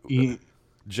 When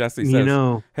Jesse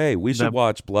says, hey, we should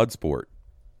watch Bloodsport.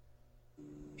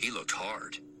 He looked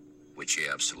hard, which he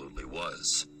absolutely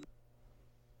was.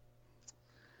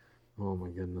 Oh, my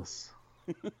goodness.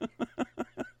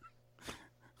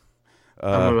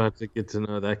 I'm about to get to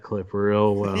know that clip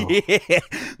real well. Yeah,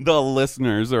 the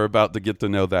listeners are about to get to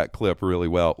know that clip really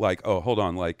well. Like, oh, hold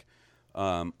on. Like,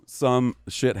 some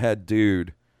shithead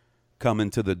dude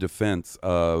coming to the defense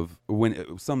of when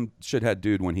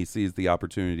he sees the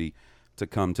opportunity to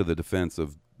come to the defense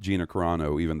of Gina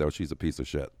Carano, even though she's a piece of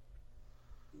shit.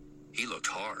 He looked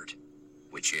hard,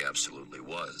 which he absolutely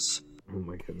was. Oh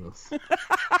my goodness.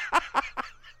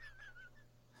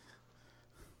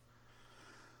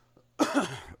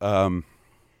 I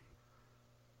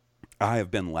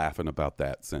have been laughing about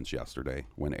that since yesterday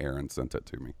when Aaron sent it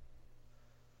to me.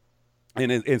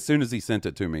 And as soon as he sent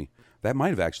it to me, that might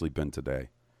have actually been today.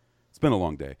 It's been a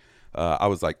long day. I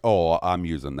was like, oh, I'm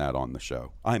using that on the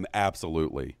show. I'm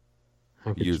absolutely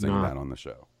using that on the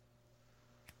show.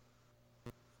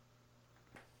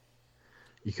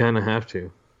 You kind of have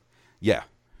to. Yeah.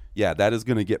 Yeah, that is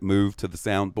going to get moved to the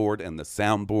soundboard, and the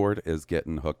soundboard is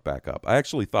getting hooked back up. I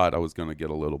actually thought I was going to get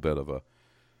a little bit of a...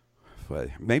 But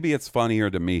maybe it's funnier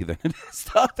to me than it is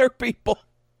to other people.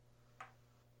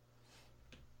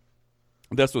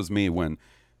 This was me when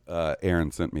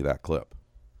Aaron sent me that clip.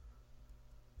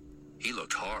 He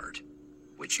looked hard,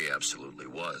 which he absolutely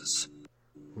was.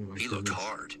 He looked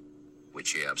hard,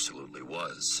 which he absolutely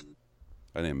was.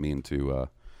 I didn't mean to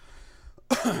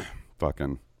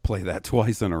fucking play that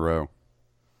twice in a row.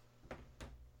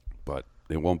 But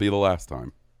it won't be the last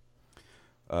time.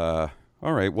 All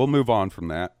right, we'll move on from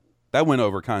that. That went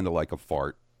over kind of like a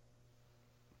fart.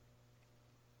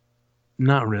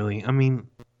 Not really. I mean,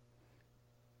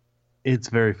 it's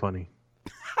very funny.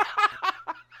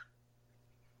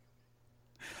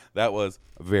 That was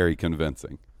very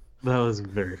convincing. That was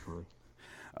very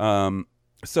funny.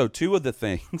 So two of the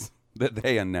things that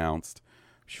they announced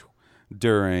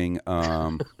during,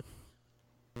 man,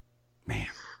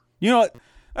 you know what?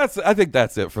 I think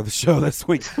that's it for the show this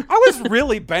week. I was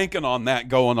really banking on that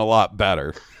going a lot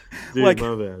better. Dude, like,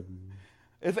 my bad.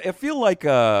 I feel like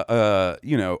a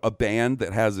band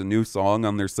that has a new song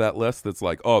on their set list that's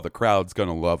like, oh, the crowd's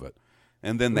gonna love it,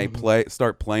 and then they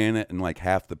start playing it, and like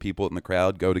half the people in the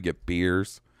crowd go to get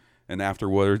beers, and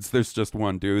afterwards there's just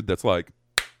one dude that's like,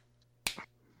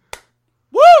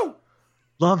 woo!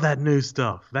 Love that new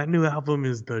stuff. That new album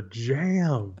is the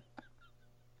jam.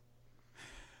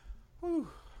 And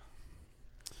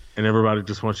everybody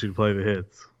just wants you to play the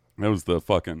hits. That was the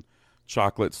fucking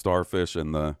chocolate starfish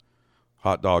and the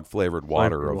hot dog flavored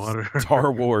water of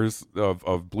Star Wars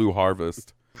of Blue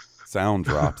Harvest sound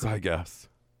drops, I guess.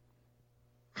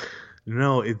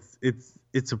 No,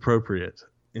 it's appropriate.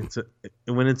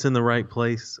 When it's in the right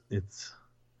place, it's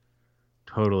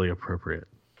totally appropriate.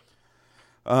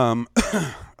 All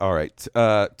right.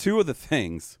 Two of the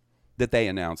things that they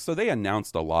announced. So they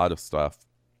announced a lot of stuff.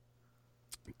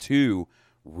 Two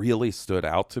really stood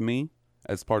out to me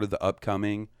as part of the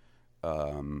upcoming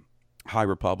High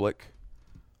Republic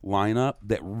lineup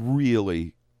that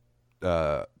really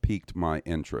piqued my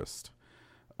interest.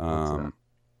 The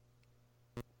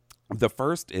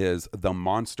first is The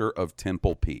Monster of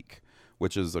Temple Peak,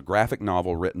 which is a graphic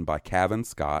novel written by Cavan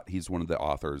Scott. He's one of the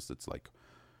authors. It's like,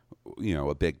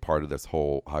 a big part of this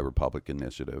whole High Republic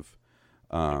initiative.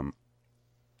 Sounds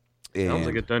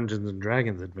like a Dungeons and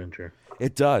Dragons adventure.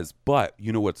 It does, but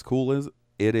you know what's cool is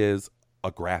it is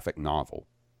a graphic novel.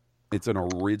 It's an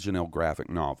original graphic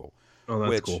novel. Oh,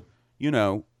 that's cool.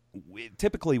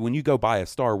 Typically when you go buy a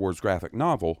Star Wars graphic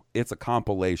novel, it's a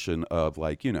compilation of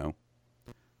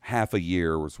half a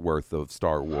year's worth of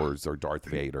Star Wars or Darth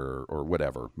Vader or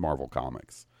whatever, Marvel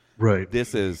Comics. Right.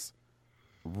 This is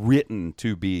written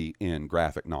to be in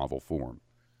graphic novel form.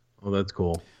 Oh, that's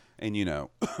cool. And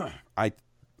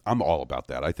I'm all about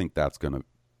that. I think that's going to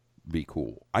be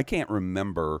cool. I can't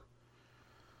remember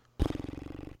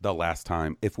the last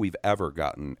time if we've ever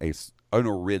gotten an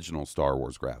original Star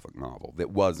Wars graphic novel that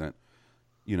wasn't,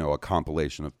 a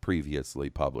compilation of previously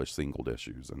published singled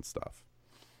issues and stuff.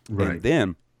 Right. And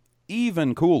then,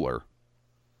 even cooler,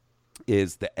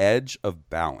 is The Edge of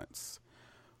Balance,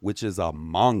 which is a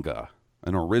manga,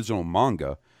 an original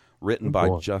manga written by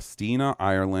Justina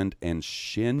Ireland and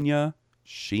Shinya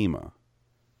Shima.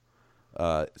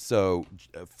 So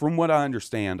from what I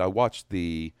understand, I watched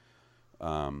the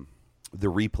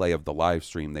replay of the live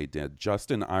stream they did.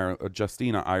 Justina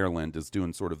Ireland is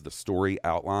doing sort of the story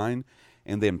outline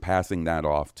and then passing that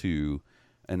off to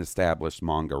an established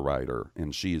manga writer,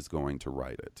 and she's going to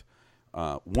write it.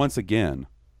 Once again,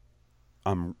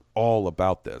 I'm all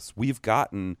about this. We've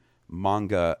gotten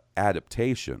manga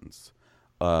adaptations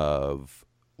of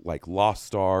like Lost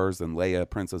Stars and Leia,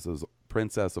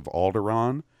 Princess of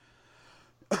Alderaan,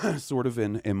 sort of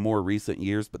in more recent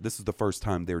years, but this is the first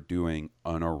time they're doing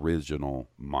an original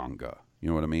manga. You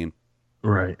know what I mean?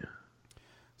 Right.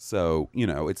 So,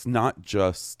 it's not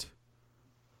just...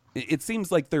 It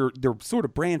seems like they're sort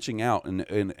of branching out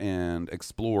and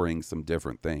exploring some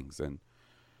different things. And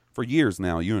for years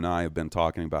now, you and I have been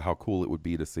talking about how cool it would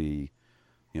be to see,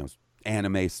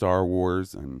 anime Star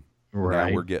Wars, and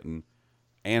now we're getting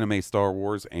anime Star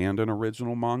Wars and an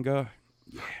original manga.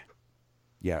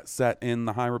 Yeah, set in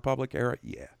the High Republic era.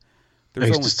 Yeah, I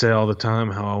used to say all the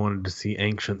time how I wanted to see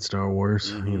ancient Star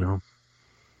Wars.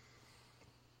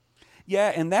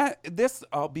 Yeah, and this,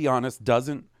 I'll be honest,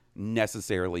 doesn't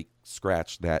necessarily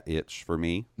scratch that itch for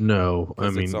me. No, I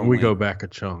mean, we go back a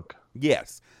chunk.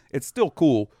 Yes, it's still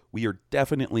cool. We are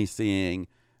definitely seeing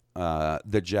the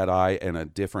Jedi in a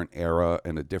different era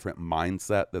and a different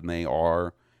mindset than they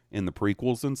are in the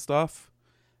prequels and stuff.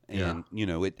 And,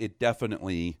 it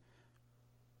definitely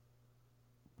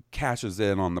cashes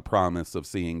in on the promise of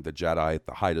seeing the Jedi at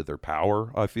the height of their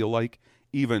power, I feel like,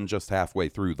 even just halfway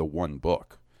through the one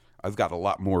book. I've got a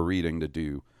lot more reading to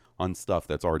do on stuff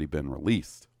that's already been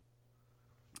released.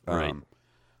 Right.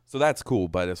 So that's cool.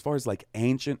 But as far as like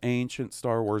ancient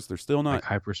Star Wars, they're still not. Like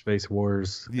Hyperspace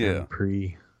Wars. Yeah.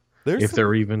 And if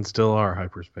there even still are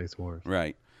Hyperspace Wars.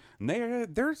 Right.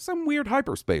 And there's some weird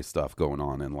hyperspace stuff going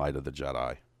on in Light of the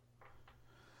Jedi.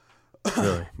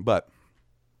 Really? But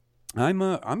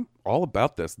I'm all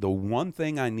about this. The one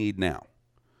thing I need now.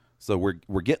 So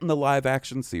we're getting the live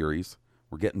action series.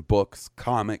 We're getting books,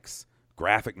 comics,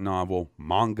 graphic novel,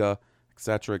 manga,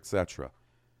 etc., etc.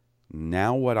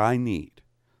 Now what I need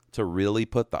to really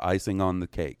put the icing on the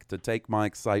cake, to take my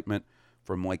excitement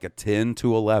from like a 10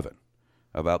 to 11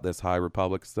 about this High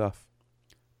Republic stuff,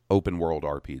 open world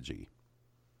RPG.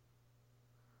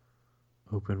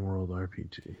 Open world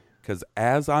RPG. Because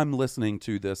as I'm listening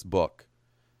to this book,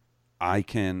 I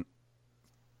can...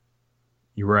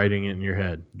 You're writing it in your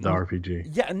head, the RPG.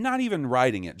 Yeah, not even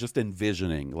writing it, just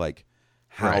envisioning like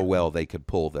how well they could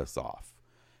pull this off.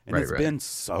 And it's been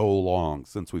so long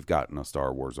since we've gotten a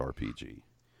Star Wars RPG.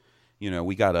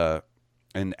 We got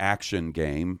an action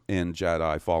game in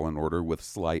Jedi Fallen Order with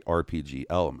slight RPG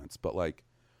elements, but like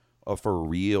a for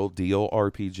real deal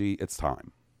RPG, it's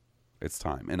time. It's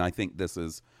time. And I think this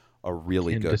is a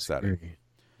really good setting.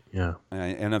 Yeah.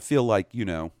 And I feel like,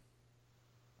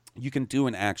 you can do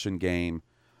an action game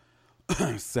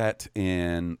set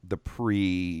in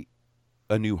the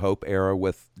A New Hope era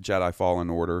with Jedi Fallen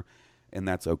Order, and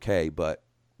that's okay. But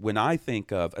when I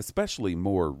think of especially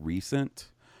more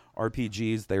recent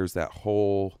RPGs, there's that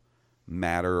whole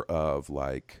matter of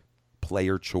like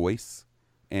player choice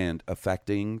and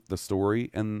affecting the story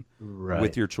and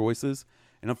with your choices.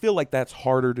 And I feel like that's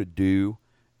harder to do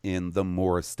in the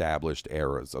more established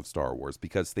eras of Star Wars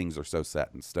because things are so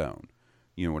set in stone.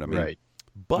 You know what I mean? Right.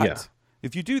 But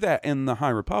if you do that in the High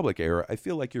Republic era, I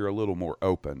feel like you're a little more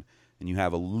open and you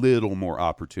have a little more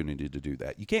opportunity to do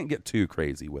that. You can't get too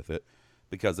crazy with it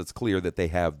because it's clear that they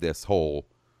have this whole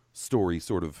story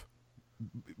sort of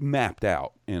mapped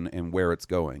out and where it's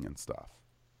going and stuff.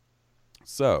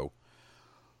 So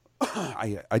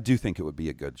I do think it would be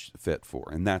a good fit for,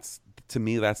 and to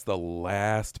me, that's the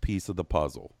last piece of the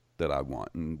puzzle that I want.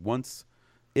 And once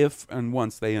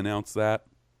they announce that,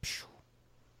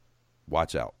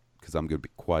 watch out, because I'm going to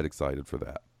be quite excited for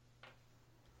that.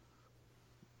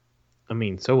 I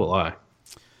mean, so will I.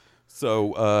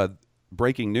 So,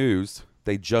 breaking news,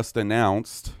 they just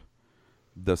announced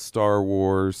the Star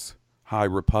Wars High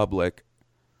Republic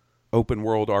open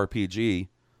world RPG.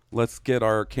 Let's get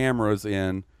our cameras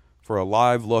in for a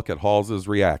live look at Hals's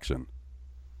reaction.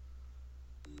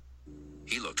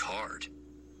 He looked hard,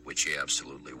 which he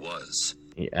absolutely was.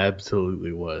 He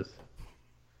absolutely was.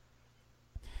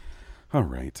 All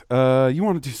right. You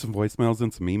want to do some voicemails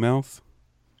and some emails?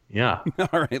 Yeah.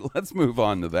 All right, let's move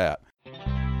on to that.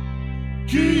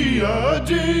 Kia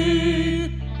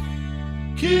D!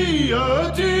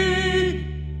 Kia D!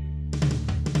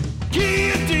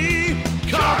 Kia D!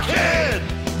 Cockhead!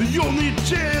 The only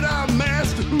Jedi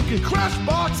Master who can crash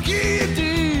box Kia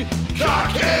D!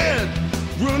 Cockhead!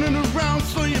 Running around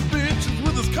slaying bitches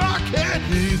with his cockhead.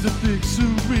 He's a big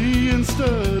Syrian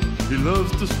stud. He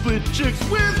loves to split chicks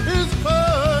with his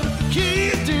bud.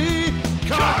 Kia D!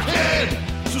 Cockhead!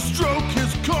 So stroke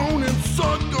his cone and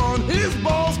suck on his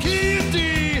balls. Kia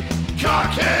D!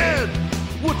 Cockhead!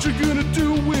 What you gonna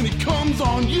do when he comes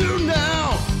on you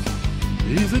now?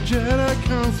 He's a Jedi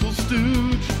Council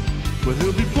stooge, but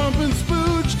he'll be pumping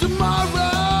spooge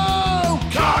tomorrow.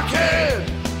 Cockhead!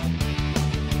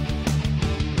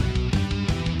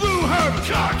 Blue Herbert!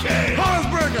 Cockhead!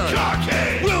 Harsberger!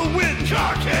 Cockhead! Will Witten!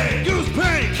 Cockhead! Goose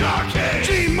Payne! Cockhead!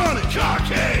 G-Money!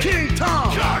 Cockhead! King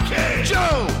Tom! Cockhead!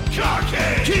 Joe!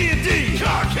 Cockhead! Kia D!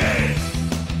 Cockhead!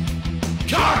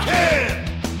 Cockhead!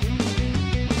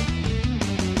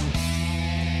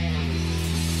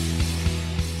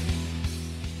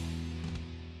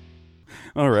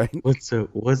 All right. What's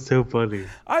so funny?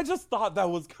 I just thought that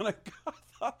was going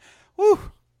to... Whew.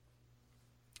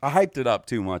 I hyped it up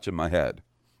too much in my head.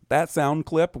 That sound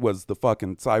clip was the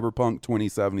fucking Cyberpunk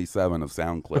 2077 of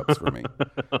sound clips for me.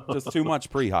 Just too much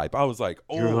pre-hype. I was like,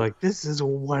 oh. You're like, this is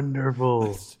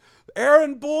wonderful.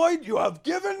 Aaron Boyd, you have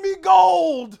given me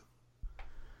gold.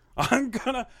 I'm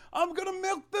gonna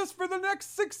milk this for the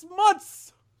next 6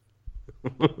 months.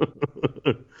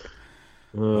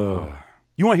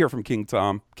 You want to hear from King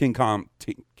Tom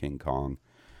Chansky?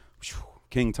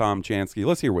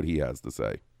 Let's hear what he has to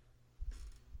say.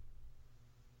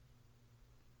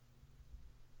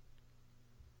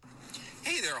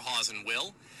 Hey there, Hawes and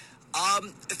Will.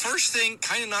 First thing,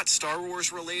 kind of not Star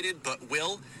Wars related, but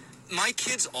Will, my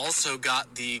kids also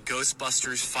got the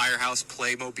Ghostbusters Firehouse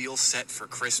Playmobil set for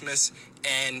Christmas,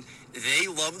 and they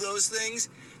love those things.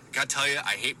 I gotta tell you,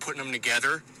 I hate putting them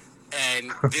together,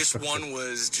 and this one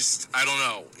was just, I don't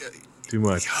know. Too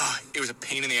much. It was a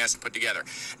pain in the ass to put together.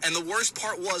 And the worst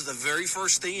part was the very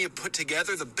first thing you put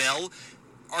together, the bell,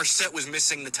 our set was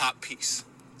missing the top piece.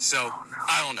 So,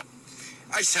 I don't know.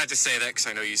 I just had to say that because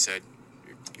I know you said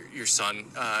your son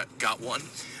got one.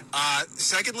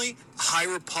 Secondly, High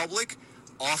Republic,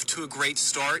 off to a great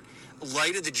start.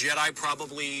 Light of the Jedi,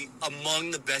 probably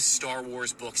among the best Star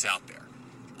Wars books out there.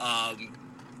 I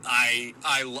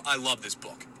love this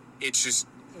book. It's just,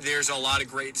 there's a lot of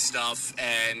great stuff,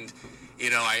 and, you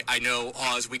know, I know,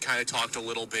 Hawes, we kind of talked a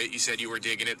little bit. You said you were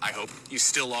digging it. I hope you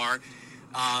still are.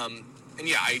 And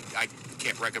yeah, I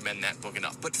can't recommend that book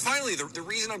enough. But finally, the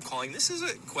reason I'm calling, this is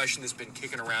a question that's been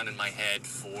kicking around in my head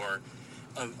for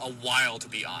a while, to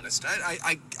be honest.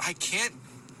 I can't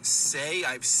say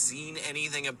I've seen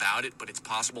anything about it, but it's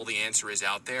possible the answer is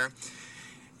out there.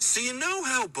 So you know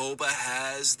how Boba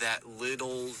has that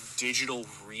little digital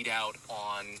readout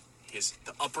on the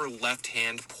upper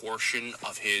left-hand portion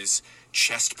of his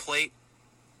chest plate?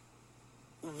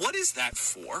 What is that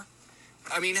for?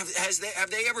 I mean, have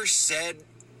they ever said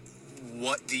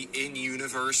what the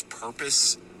in-universe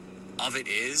purpose of it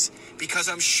is? Because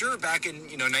I'm sure back in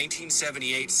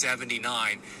 1978,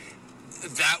 79,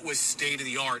 that was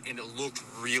state-of-the-art and it looked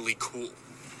really cool.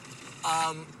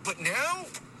 But now,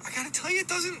 I gotta tell you, it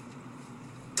doesn't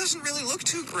really look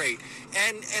too great.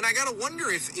 And I gotta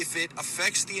wonder if it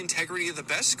affects the integrity of the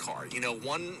Beskar.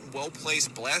 One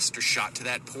well-placed blaster shot to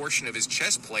that portion of his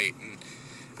chest plate and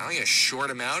I don't know,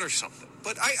 short him out or something.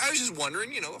 But I was just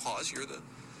wondering, Hawes, you're the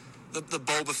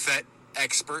Boba Fett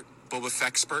expert,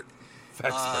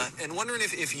 and wondering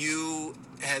if you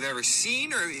have ever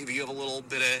seen or if you have a little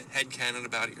bit of headcanon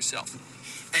about it yourself.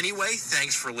 Anyway,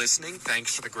 thanks for listening.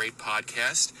 Thanks for the great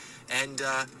podcast. And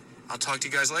I'll talk to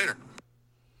you guys later.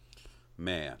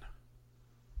 Man.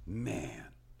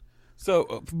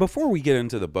 So before we get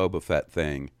into the Boba Fett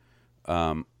thing,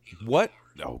 what?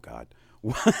 Oh, God.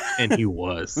 And he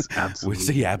was. Absolutely. Which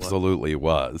he absolutely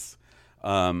was.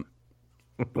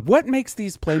 What makes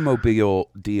these Playmobil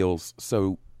deals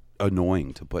so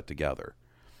annoying to put together?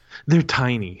 They're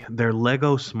tiny. They're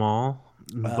Lego small,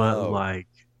 but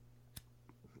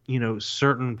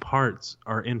certain parts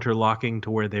are interlocking to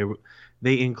where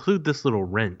they include this little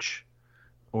wrench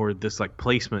or this like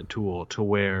placement tool to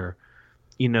where,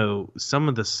 some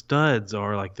of the studs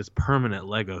are like this permanent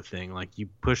Lego thing. Like you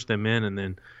push them in and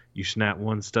then you snap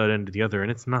one stud into the other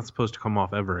and it's not supposed to come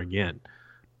off ever again.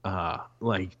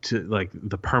 Like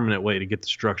the permanent way to get the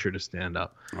structure to stand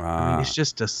up. I mean, it's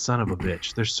just a son of a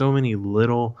bitch. There's so many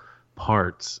little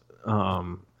parts,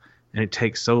 and it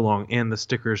takes so long, and the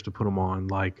stickers to put them on.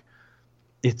 Like,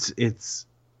 it's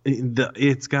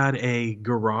got a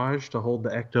garage to hold the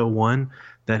Ecto-1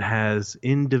 that has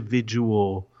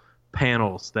individual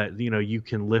panels that you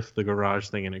can lift the garage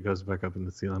thing and it goes back up in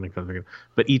the ceiling and comes back up.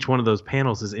 But each one of those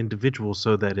panels is individual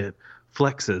so that it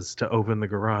flexes to open the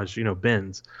garage,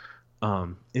 bends.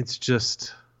 It's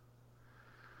just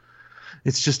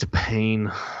a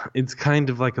pain. It's kind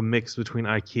of like a mix between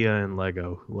IKEA and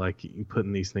Lego, like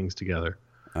putting these things together.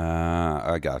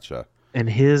 I gotcha. And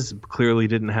his clearly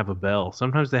didn't have a bell.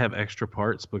 Sometimes they have extra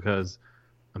parts because,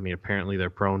 apparently they're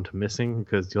prone to missing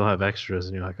because you'll have extras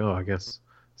and you're like, oh, I guess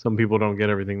some people don't get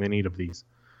everything they need of these.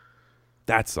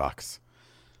 That sucks.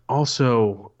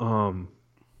 Also,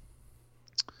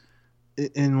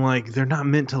 and like they're not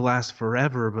meant to last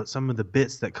forever, but some of the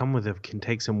bits that come with it can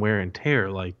take some wear and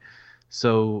tear. Like,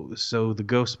 so the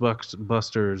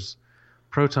Ghostbusters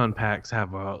proton packs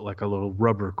have a little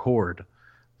rubber cord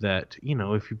that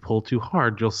if you pull too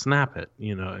hard, you'll snap it.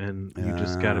 And you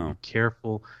just got to be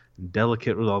careful and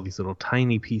delicate with all these little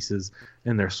tiny pieces,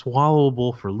 and they're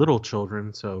swallowable for little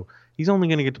children. So he's only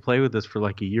going to get to play with this for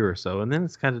like a year or so, and then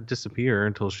it's got to disappear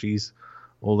until she's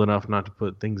old enough not to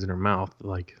put things in her mouth.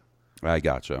 Like, I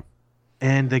gotcha.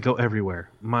 And they go everywhere.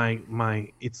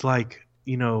 It's like,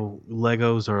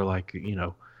 Legos are like,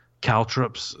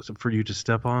 caltrops for you to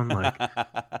step on. Like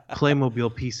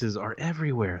Playmobil pieces are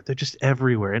everywhere. They're just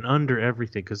everywhere and under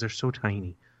everything because they're so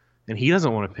tiny. And he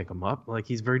doesn't want to pick them up. Like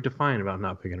he's very defiant about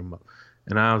not picking them up.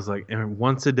 And I was like, and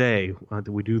once a day,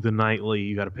 we do the nightly.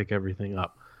 You got to pick everything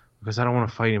up because I don't want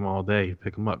to fight him all day to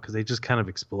pick them up because they just kind of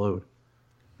explode.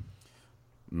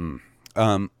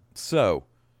 So,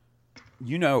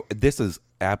 this is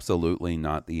absolutely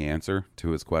not the answer to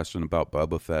his question about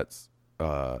Boba Fett's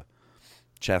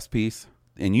chess piece.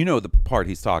 And the part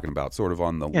he's talking about, sort of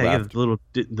on the left.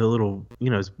 Yeah, the little,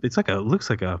 it's like it looks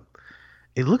like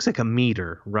a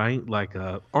meter, right? Like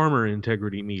a armor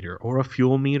integrity meter or a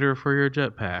fuel meter for your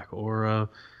jetpack, or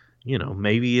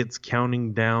maybe it's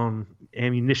counting down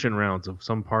ammunition rounds of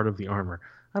some part of the armor.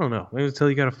 I don't know. Maybe until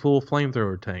you got a full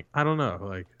flamethrower tank. I don't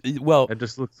know. It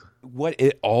just looks. What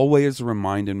it always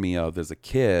reminded me of as a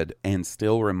kid, and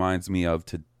still reminds me of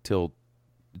to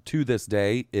this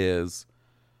day, is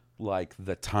like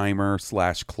the timer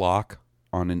 / clock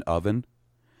on an oven.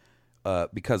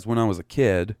 Because when I was a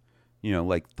kid,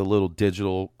 like the little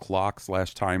digital clock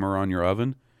 / timer on your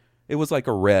oven, it was like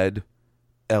a red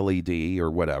LED or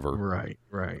whatever.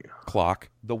 Right. Clock.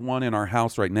 The one in our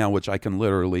house right now, which I can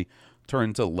literally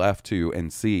turn to left to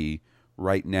and see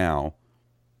right now,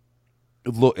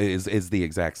 is the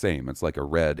exact same. It's like a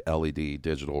red LED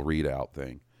digital readout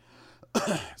thing.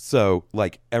 So,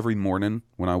 like, every morning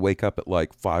when I wake up at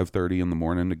like 5:30 in the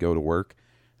morning to go to work,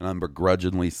 and I'm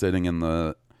begrudgingly sitting in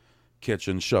the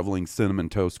kitchen shoveling Cinnamon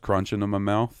Toast Crunch into my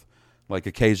mouth, like,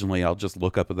 occasionally I'll just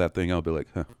look up at that thing. I'll be like,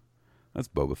 huh, that's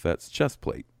Boba Fett's chest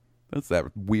plate. That's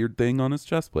that weird thing on his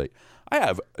chest plate. I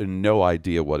have no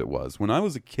idea what it was. When I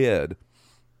was a kid,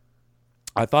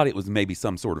 I thought it was maybe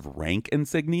some sort of rank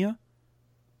insignia,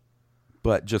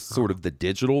 but just sort of the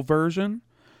digital version.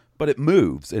 But it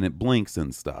moves and it blinks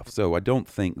and stuff, so I don't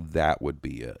think that would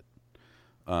be it.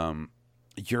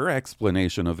 Your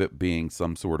explanation of it being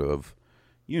some sort of,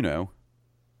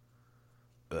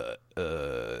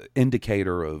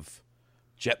 indicator of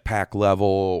jetpack level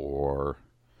or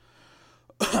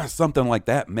something like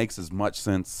that makes as much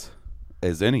sense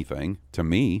as anything to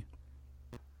me.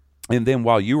 And then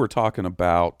while you were talking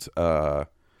about the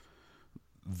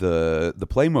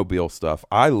Playmobil stuff,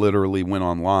 I literally went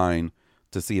online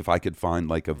to see if I could find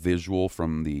like a visual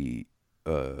from the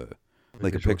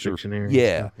like a picture,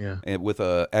 yeah, and with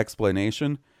a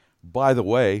explanation. By the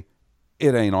way,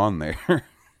 it ain't on there.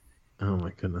 Oh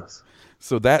my goodness!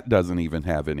 So that doesn't even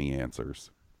have any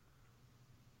answers.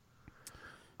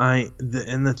 And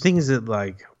the thing is that,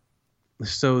 like,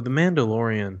 so the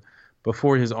Mandalorian,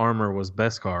 before his armor was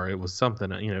Beskar, it was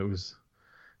something, it was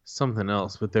something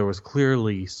else, but there was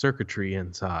clearly circuitry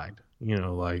inside,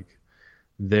 like.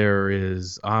 There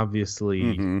is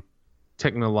obviously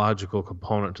technological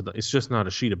component to it's just not a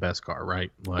sheet of Beskar,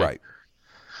 right? Right.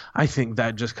 I think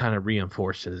that just kind of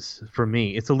reinforces, for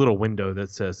me, it's a little window that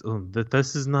says that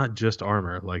this is not just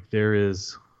armor. Like, there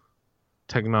is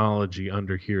technology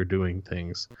under here doing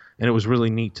things. And it was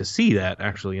really neat to see that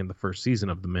actually in the first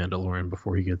season of The Mandalorian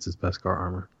before he gets his Beskar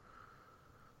armor.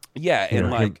 Yeah,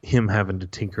 and him having to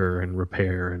tinker and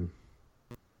repair and.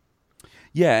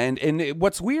 Yeah, and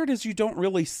what's weird is you don't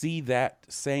really see that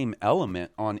same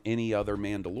element on any other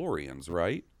Mandalorians,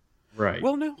 right? Right.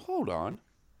 Well, now, hold on.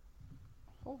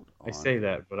 I say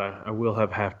that, but I will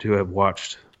have to have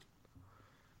watched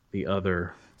the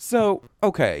other. So,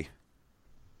 okay.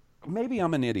 Maybe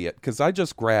I'm an idiot, because I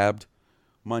just grabbed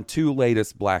my 2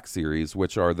 latest Black Series,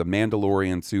 which are the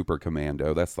Mandalorian Super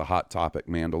Commando. That's the Hot Topic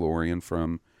Mandalorian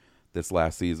from this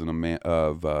last season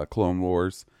of Clone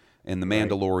Wars. And the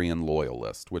Mandalorian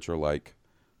Loyalist, which are like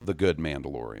the good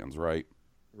Mandalorians, right?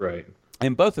 Right.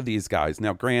 And both of these guys,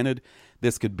 now granted,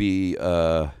 this could be,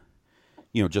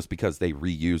 just because they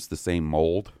reuse the same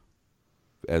mold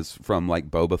as from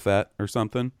like Boba Fett or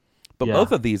something. But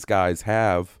both of these guys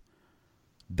have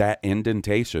that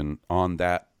indentation on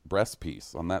that breast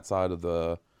piece, on that side of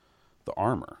the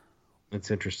armor.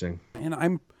 It's interesting. And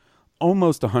I'm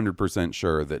almost 100%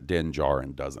 sure that Din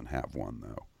Djarin doesn't have one,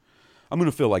 though. I'm going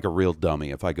to feel like a real dummy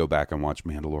if I go back and watch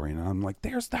Mandalorian and I'm like,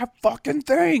 there's that fucking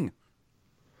thing.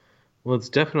 Well, it's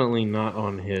definitely not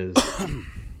on his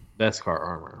Beskar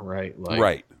armor, right?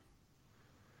 Right.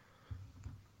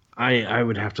 I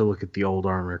would have to look at the old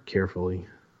armor carefully.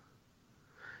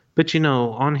 But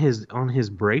on his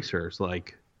bracers,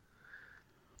 like,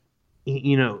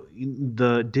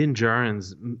 the Din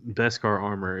Djarin's Beskar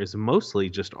armor is mostly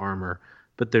just armor,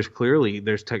 but there's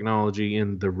technology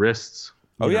in the wrists.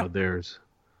 I know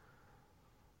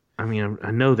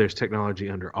there's technology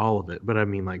under all of it, but I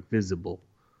mean, like, visible.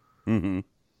 Mm-hmm.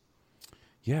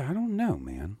 Yeah, I don't know,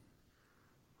 man.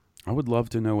 I would love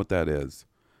to know what that is.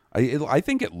 I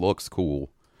think it looks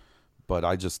cool, but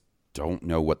I just don't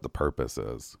know what the purpose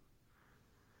is.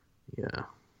 Yeah.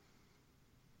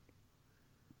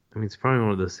 I mean, it's probably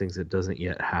one of those things that doesn't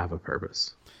yet have a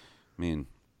purpose. I mean,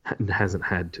 It hasn't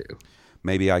had to.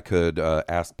 maybe I could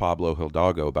ask Pablo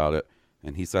Hidalgo about it,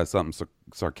 and he says something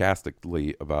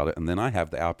sarcastically about it, and then I have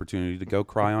the opportunity to go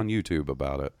cry on YouTube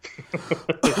about it.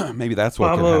 Maybe that's what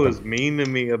Pablo could is happen. mean to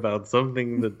me about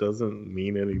something that doesn't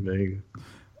mean anything.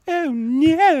 Oh,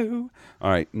 no. All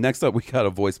right, next up, we got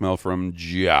a voicemail from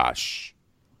Josh.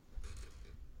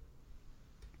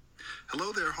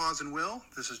 Hello there, Hawes and Will.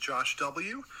 This is Josh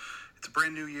W. It's a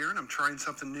brand new year, and I'm trying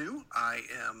something new. I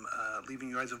am leaving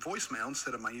you guys a voicemail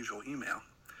instead of my usual email.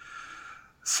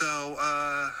 So,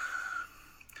 I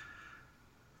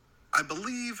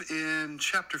believe in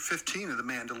Chapter 15 of The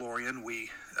Mandalorian, we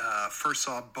first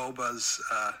saw Boba's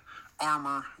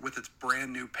armor with its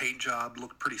brand new paint job.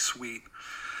 Looked pretty sweet.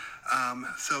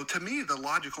 So, to me, the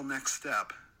logical next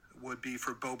step would be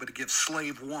for Boba to give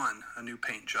Slave One a new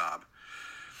paint job.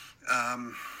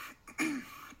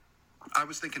 I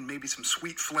was thinking maybe some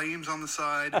sweet flames on the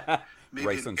side, maybe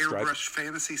Racing an stripe. airbrushed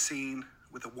fantasy scene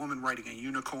with a woman riding a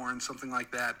unicorn, something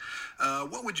like that.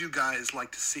 What would you guys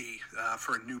like to see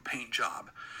for a new paint job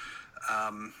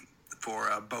for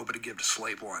Boba to give to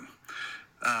Slave One?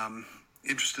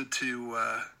 Interested to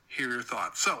hear your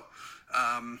thoughts. So,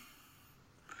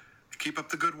 keep up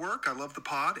the good work. I love the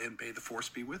pod, and may the force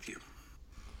be with you.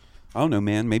 I don't know,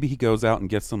 man. Maybe he goes out and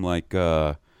gets some like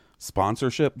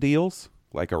sponsorship deals,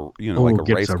 like a like a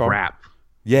gets race a car. wrap.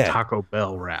 Yeah, Taco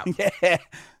Bell wrap.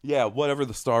 yeah, whatever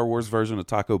the Star Wars version of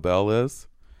Taco Bell is.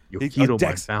 Yoquito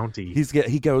Dex- by Bounty.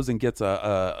 He goes and gets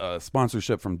a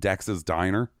sponsorship from Dex's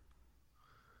Diner.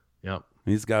 Yep.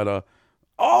 He's got a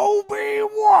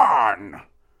Obi-Wan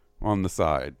on the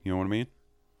side. You know what I mean?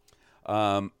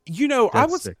 I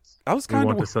was We kind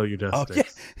want to of sell you death yeah,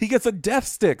 sticks. he gets a death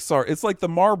stick. Sorry, it's like the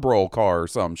Marlboro car or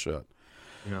some shit.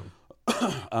 Yeah.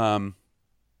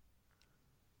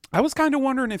 I was kind of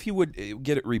wondering if he would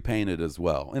get it repainted as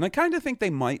well. And I kind of think they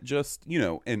might just,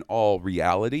 in all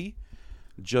reality,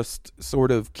 just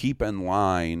sort of keep in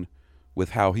line with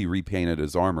how he repainted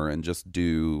his armor and just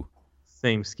do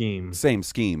Same scheme.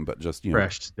 but just,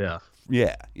 Fresh stuff.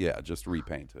 Yeah, just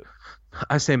repaint it.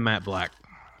 I say matte black.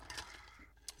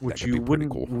 Which could be pretty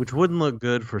cool. Which wouldn't look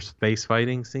good for space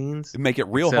fighting scenes. It'd make it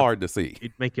real Except hard to see.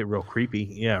 It'd make it real creepy.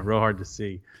 Yeah, real hard to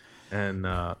see. And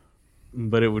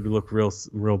but it would look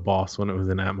real boss when it was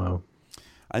in Atmo.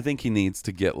 I think he needs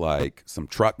to get like some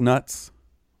truck nuts.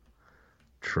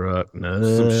 Truck nuts.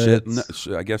 Some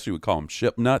shit. I guess you would call them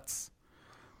ship nuts.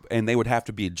 And they would have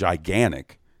to be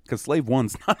gigantic because Slave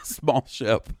One's not a small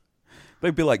ship.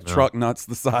 They'd be like truck nuts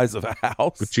the size of a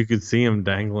house. But you could see him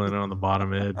dangling on the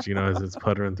bottom edge, as it's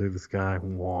puttering through the sky.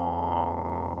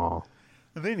 Wah.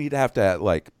 They need to have to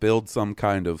like build some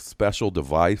kind of special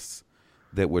device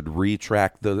that would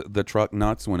retract the truck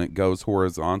nuts when it goes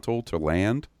horizontal to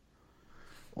land.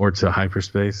 Or to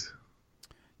hyperspace.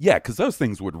 Yeah, because those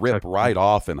things would rip right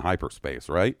off in hyperspace,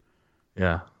 right?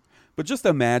 Yeah. But just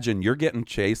imagine you're getting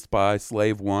chased by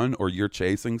Slave One or you're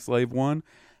chasing Slave One,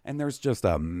 and there's just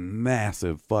a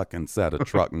massive fucking set of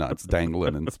truck nuts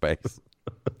dangling in space.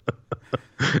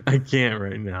 I can't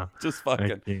right now. Just I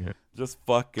fucking can't.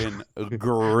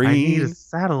 green. I need a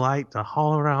satellite to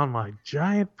haul around my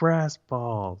giant brass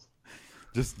balls.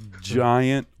 Just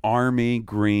giant army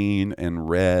green and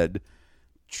red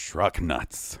truck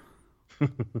nuts. Do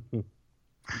you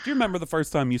remember the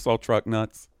first time you saw truck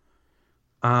nuts?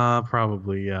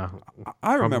 Probably, yeah.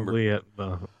 I remember. Probably at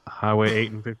the Highway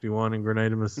 8 and 51 in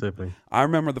Grenada, Mississippi. I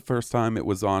remember the first time it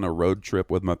was on a road trip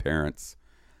with my parents,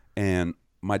 and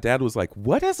my dad was like,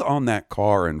 "What is on that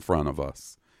car in front of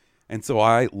us?" And so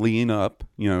I lean up,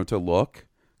 to look,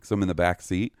 because I'm in the back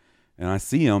seat, and I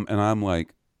see him, and I'm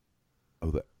like,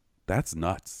 "Oh, that's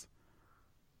nuts!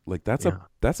 Like that's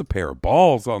a pair of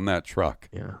balls on that truck."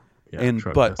 Yeah.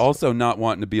 But also not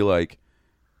wanting to be like,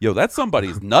 "Yo, that's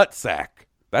somebody's nutsack.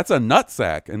 That's a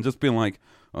nutsack," and just being like,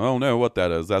 "I don't know what that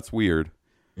is. That's weird."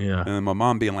 Yeah. And then my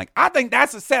mom being like, "I think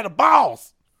that's a set of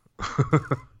balls."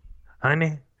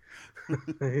 Honey.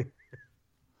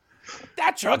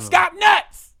 That truck's got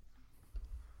nuts.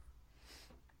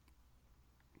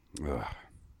 Ugh.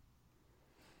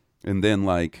 And then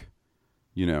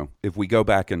if we go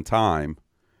back in time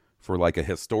for like a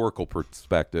historical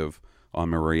perspective on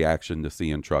my reaction to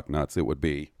seeing truck nuts, it would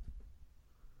be.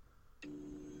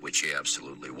 Which he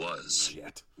absolutely was.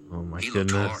 Shit. Oh my He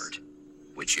goodness. looked hard.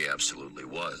 Which he absolutely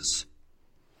was.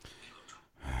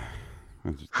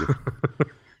 I'll just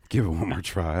give it one more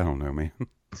try. I don't know, man.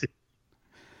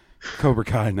 Cobra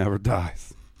Kai never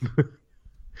dies.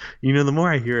 The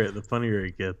more I hear it, the funnier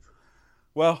it gets.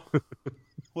 Well,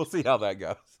 we'll see how that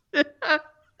goes.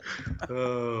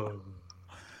 Oh.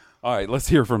 All right, let's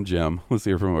hear from Jim. Let's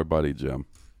hear from our buddy Jim.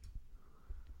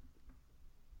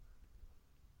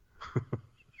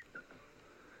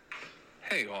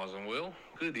 Hey, Oz and Will.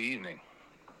 Good evening.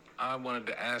 I wanted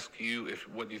to ask you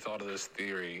what you thought of this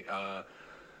theory.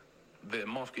 That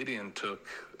Moff Gideon took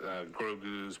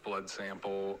Grogu's blood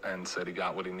sample and said he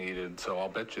got what he needed, so I'll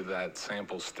bet you that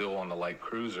sample's still on the light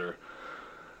cruiser.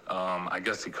 I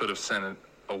guess he could have sent it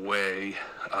away,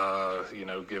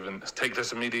 take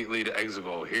this immediately to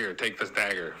Exegol. Here, take this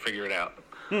dagger, figure it out.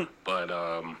 But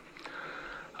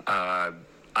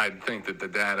I'd think that the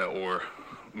data, or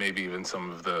maybe even some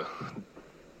of the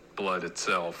blood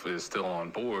itself, is still on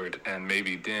board, and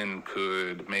maybe Din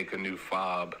could make a new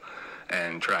fob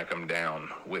and track him down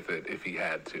with it if he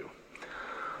had to.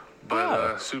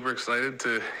 But super excited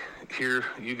to hear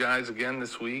you guys again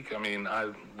this week. I mean,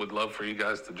 I would love for you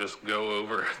guys to just go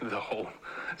over the whole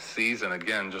season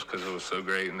again, just because it was so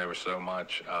great and there was so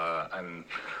much. And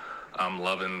I'm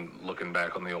loving looking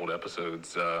back on the old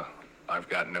episodes. I've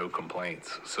got no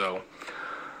complaints. So,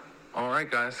 all right,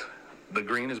 guys, the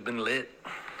green has been lit.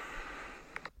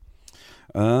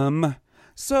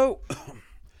 So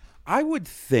I would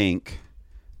think,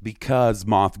 because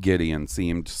Moff Gideon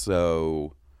seemed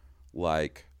so,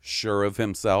 like, sure of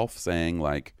himself, saying,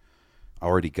 like, I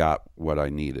already got what I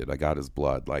needed. I got his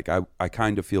blood. Like, I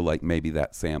kind of feel like maybe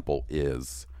that sample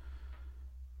is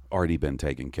already been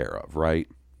taken care of, right?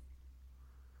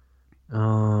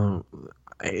 To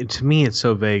me, it's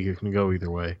so vague. It can go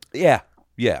either way. Yeah.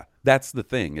 That's the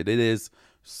thing. It is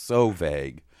so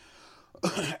vague.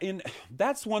 And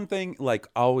that's one thing, like,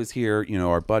 I always hear,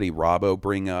 our buddy Robbo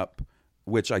bring up,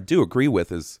 which I do agree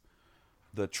with, is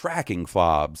the tracking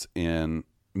fobs in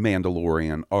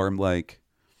Mandalorian are, like,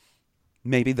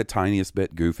 maybe the tiniest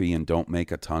bit goofy and don't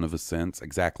make a ton of a sense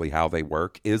exactly how they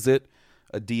work. Is it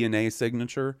a DNA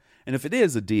signature? And if it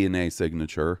is a DNA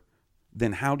signature,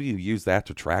 then how do you use that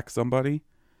to track somebody?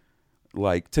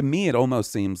 Like, to me, it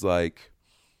almost seems like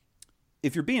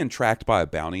if you're being tracked by a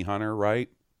bounty hunter, right?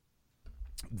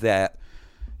 That,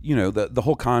 the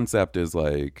whole concept is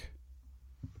like,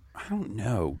 I don't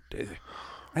know.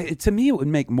 To me, it would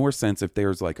make more sense if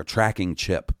there's like a tracking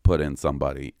chip put in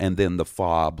somebody, and then the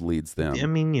fob leads them. I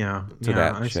mean, yeah,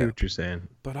 that I see what you're saying,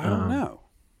 but I don't know.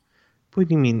 What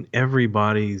do you mean?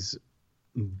 Everybody's,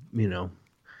 this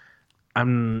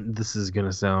is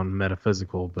gonna sound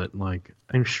metaphysical, but like,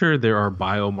 I'm sure there are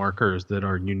biomarkers that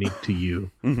are unique to you.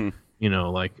 Mm-hmm.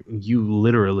 Like, you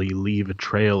literally leave a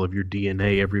trail of your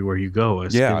DNA everywhere you go. I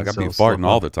got to be farting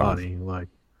all the time. Body. Like,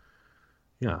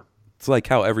 yeah. It's like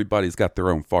how everybody's got their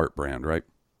own fart brand, right?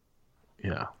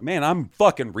 Yeah. Man, I'm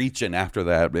fucking reaching after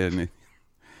that, man.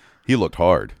 He looked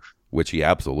hard, which he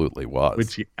absolutely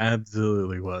was.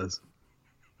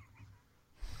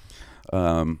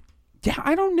 Yeah,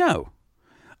 I don't know.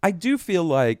 I do feel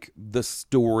like the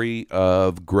story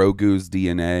of Grogu's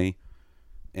DNA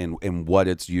and what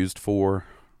it's used for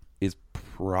is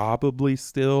probably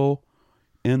still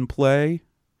in play.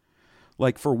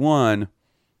 Like, for one,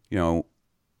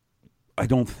 I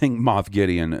don't think Moff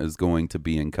Gideon is going to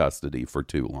be in custody for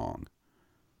too long.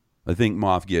 I think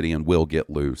Moff Gideon will get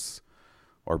loose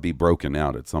or be broken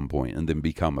out at some point and then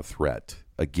become a threat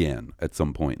again at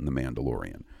some point in The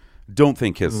Mandalorian. Don't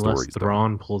think his story's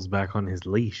Thrawn pulls back on his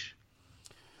leash.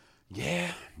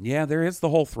 Yeah, there is the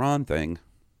whole Thrawn thing.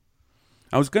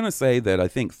 I was going to say that I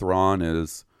think Thrawn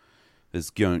is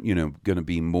going to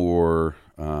be more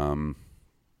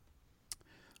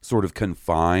sort of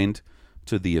confined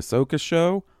to the Ahsoka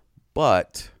show,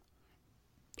 but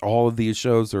all of these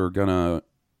shows are going to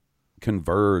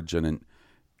converge in an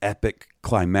epic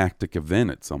climactic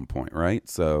event at some point, right?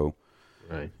 So,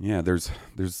 right. Yeah, there's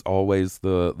always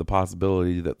the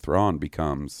possibility that Thrawn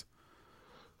becomes,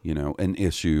 an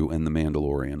issue in The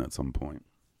Mandalorian at some point.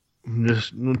 I'm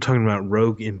just talking about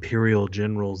rogue Imperial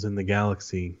generals in the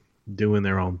galaxy doing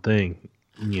their own thing.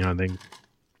 You'd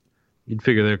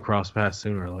figure they'd cross paths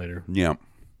sooner or later. Yep.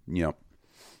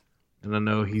 And I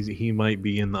know he might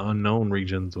be in the unknown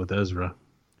regions with Ezra.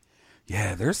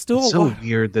 Yeah, there's still it's so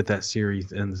weird that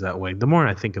series ends that way. The more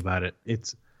I think about it,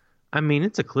 it's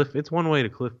a cliff. It's one way to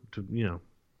cliff to.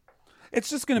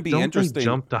 It's just going to be Don't interesting. They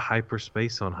jump to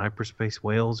hyperspace on hyperspace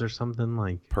whales or something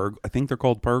like. I think they're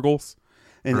called Purgles.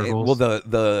 And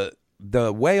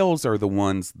the whales are the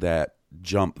ones that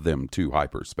jump them to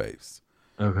hyperspace.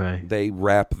 Okay. They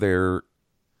wrap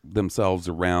themselves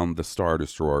around the Star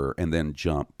Destroyer and then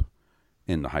jump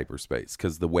into hyperspace,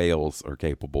 because the whales are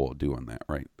capable of doing that,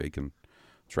 right? They can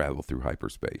travel through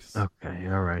hyperspace. Okay,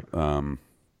 all right.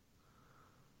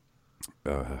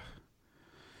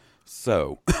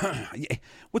 So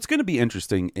what's going to be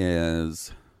interesting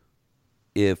is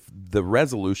if the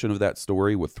resolution of that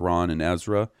story with Thrawn and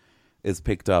Ezra is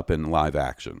picked up in live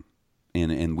action,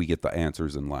 and we get the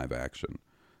answers in live action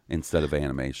instead of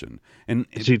animation. And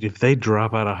dude, if they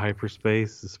drop out of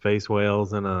hyperspace, the space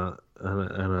whales and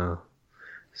a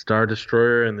Star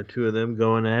Destroyer, and the two of them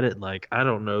going at it, like, I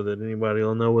don't know that anybody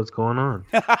will know what's going on.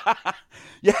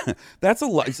 Yeah, that's a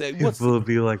lot. People will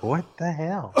be like, "What the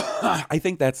hell?" I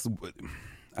think that's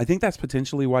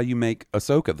potentially why you make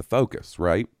Ahsoka the focus,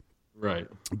 right? Right.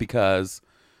 Because,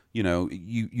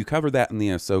 you cover that in the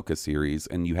Ahsoka series,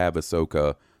 and you have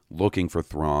Ahsoka looking for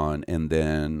Thrawn, and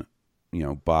then,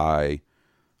 by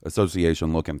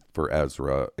association looking for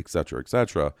Ezra, et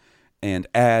cetera, and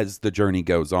as the journey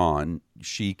goes on,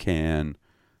 she can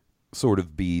sort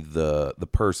of be the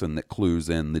person that clues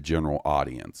in the general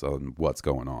audience on what's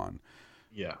going on.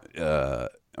 Yeah.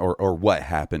 Or what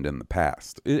happened in the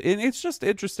past. And it's just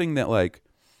interesting that, like,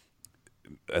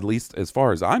 at least as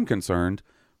far as I'm concerned,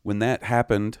 when that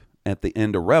happened at the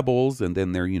end of Rebels, and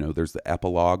then there's the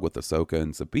epilogue with Ahsoka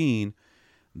and Sabine,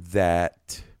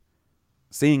 that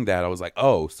seeing that, I was like,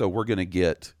 oh, so we're going to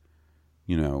get,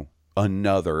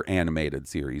 another animated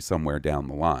series somewhere down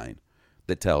the line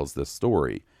that tells this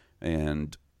story.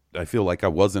 And I feel like I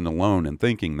wasn't alone in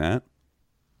thinking that.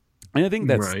 And I think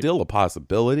that's still a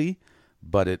possibility,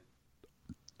 but it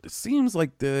seems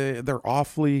like they're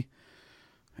awfully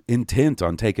intent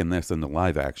on taking this into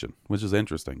live action, which is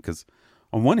interesting because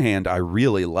on one hand, I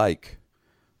really like,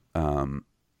 sort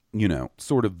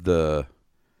of the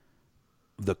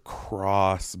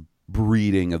cross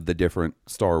breeding of the different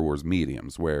Star Wars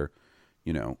mediums where,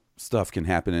 stuff can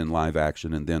happen in live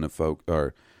action and then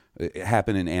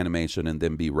happen in animation and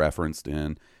then be referenced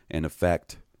in and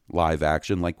affect live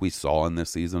action like we saw in this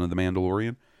season of The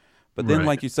Mandalorian. But then,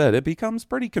 like you said, it becomes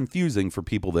pretty confusing for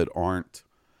people that aren't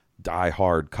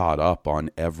diehard caught up on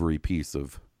every piece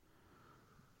of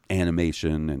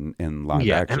animation and live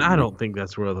action. And I don't think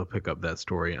that's where they'll pick up that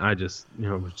story. I just,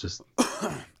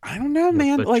 I don't know,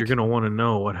 man. But you're going to want to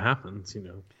know what happens,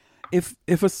 If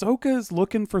Ahsoka is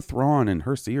looking for Thrawn in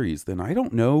her series, then I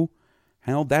don't know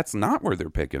how that's not where they're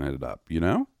picking it up,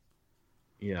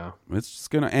 Yeah. It's just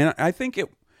going to, and I think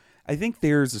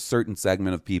there's a certain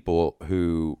segment of people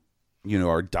who,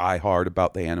 are diehard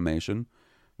about the animation,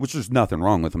 which there's nothing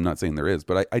wrong with. I'm not saying there is,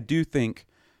 but I do think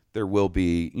there will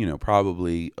be,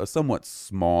 probably a somewhat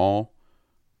small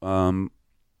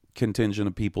contingent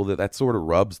of people that sort of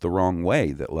rubs the wrong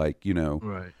way. That, like,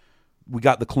 right. We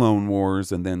got the Clone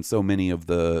Wars, and then so many of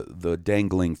the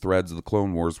dangling threads of the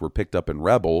Clone Wars were picked up in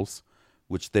Rebels,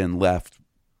 which then left,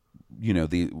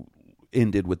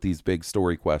 ended with these big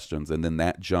story questions, and then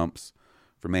that jumps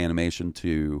from animation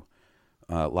to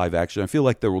live action. I feel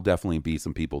like there will definitely be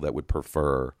some people that would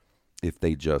prefer if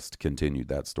they just continued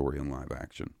that story in live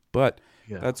action. But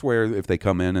that's where if they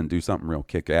come in and do something real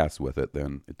kick-ass with it,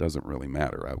 then it doesn't really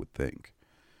matter, I would think.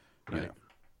 Right.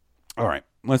 All right,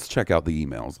 let's check out the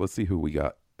emails. Let's see who we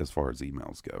got as far as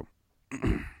emails go.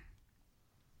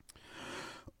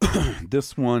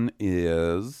 This one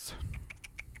is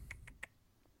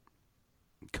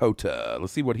Kota.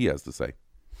 Let's see what he has to say.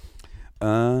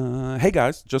 Hey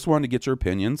guys, just wanted to get your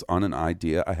opinions on an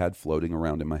idea I had floating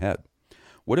around in my head.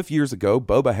 What if years ago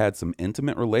Boba had some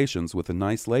intimate relations with a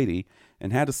nice lady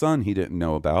and had a son he didn't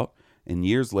know about, and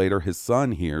years later his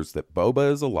son hears that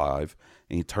Boba is alive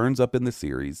and he turns up in the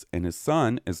series, and his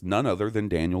son is none other than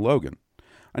Daniel Logan.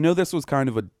 I know this was kind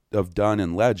of done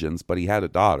in Legends, but he had a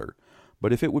daughter.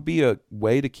 But if it would be a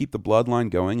way to keep the bloodline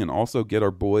going and also get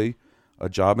our boy a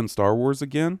job in Star Wars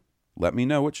again, let me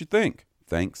know what you think.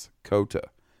 Thanks, Kota.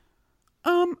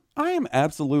 I am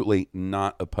absolutely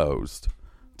not opposed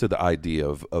to the idea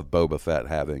of Boba Fett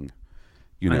having,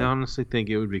 I honestly think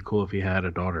it would be cool if he had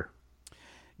a daughter.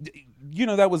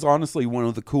 That was honestly one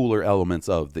of the cooler elements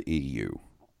of the EU.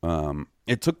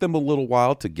 It took them a little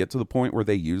while to get to the point where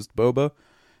they used Boba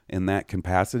in that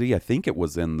capacity. I think it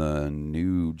was in the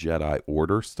new Jedi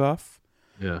Order stuff.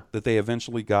 Yeah. That they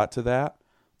eventually got to that.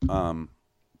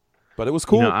 But it was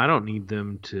cool. I don't need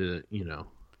them to,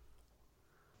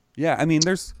 Yeah, I mean,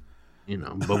 there's...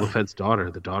 Boba Fett's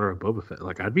daughter, the daughter of Boba Fett.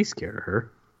 Like, I'd be scared of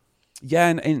her. Yeah,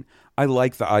 and I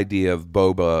like the idea of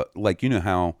Boba, like,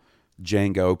 how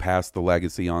Jango passed the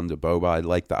legacy on to Boba. I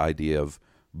like the idea of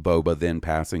Boba then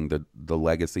passing the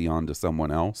legacy on to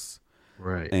someone else.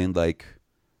 Right. And, like,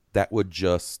 that would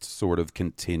just sort of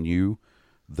continue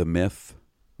the myth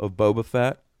of Boba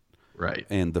Fett. Right.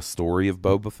 And the story of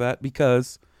Boba Fett,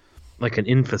 because... Like an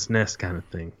Infus Nest kind of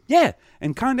thing. Yeah,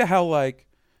 and kind of how, like,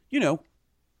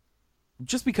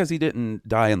 just because he didn't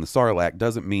die in the Sarlacc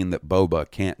doesn't mean that Boba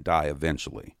can't die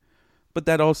eventually. But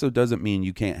that also doesn't mean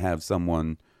you can't have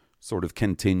someone sort of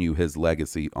continue his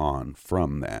legacy on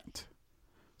from that.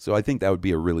 So I think that would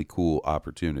be a really cool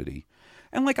opportunity.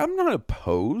 And like, I'm not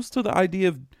opposed to the idea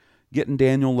of getting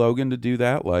Daniel Logan to do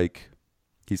that. Like,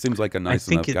 he seems like a nice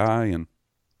enough guy. And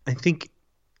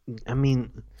I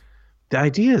mean, the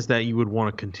idea is that you would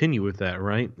want to continue with that,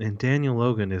 right? And Daniel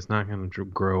Logan is not going to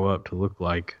grow up to look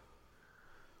like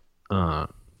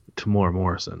Temuera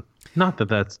Morrison. Not that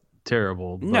that's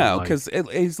terrible. No, because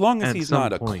as long as he's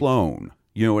not a clone,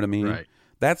 you know what I mean? Right.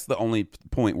 That's the only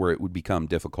point where it would become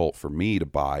difficult for me to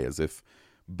buy, is if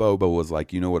Boba was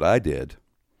like, you know what I did?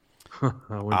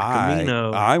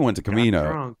 I went to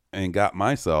Camino and got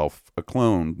myself a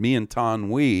clone. Me and Tan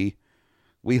we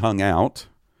hung out.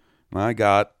 I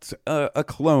got a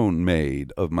clone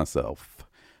made of myself,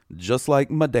 just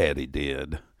like my daddy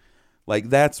did. Like,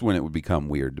 that's when it would become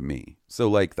weird to me. So,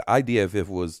 like, the idea if it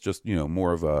was just, you know,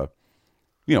 more of a,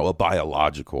 you know, a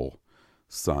biological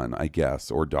son, I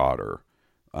guess, or daughter,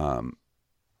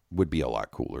 would be a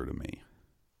lot cooler to me.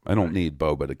 I don't need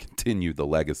Boba to continue the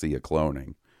legacy of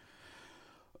cloning.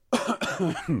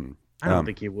 I don't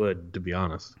think he would, to be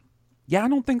honest. Yeah, I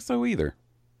don't think so either.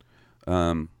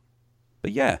 But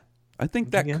yeah, I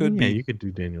think that could be. Yeah, you could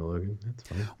do Daniel Logan. That's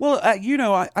fine. Well, you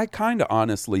know, I kind of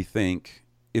honestly think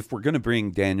if we're going to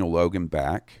bring Daniel Logan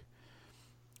back,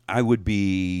 I would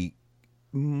be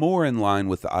more in line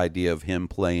with the idea of him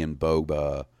playing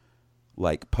Boba,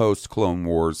 like post-Clone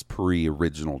Wars,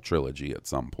 pre-original trilogy at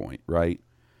some point, right?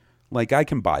 Like, I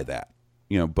can buy that.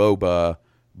 You know, Boba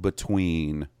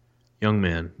between... Young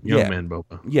man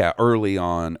Boba. Yeah,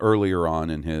 earlier on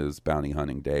in his bounty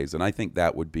hunting days. And I think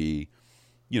that would be,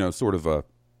 you know, sort of a...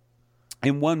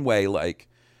 In one way, like,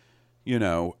 you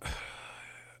know,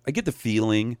 I get the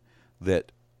feeling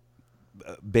that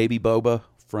Baby Boba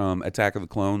from Attack of the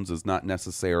Clones is not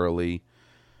necessarily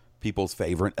people's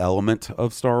favorite element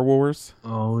of Star Wars.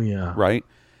 Oh, yeah. Right?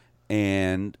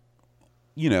 And,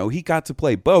 you know, he got to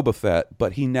play Boba Fett,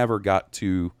 but he never got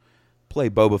to play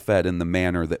Boba Fett in the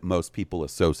manner that most people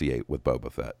associate with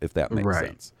Boba Fett, if that makes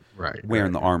sense. Right.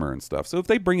 Wearing the armor and stuff. So if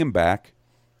they bring him back,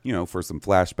 you know, for some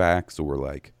flashbacks, or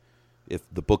like if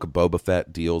the Book of Boba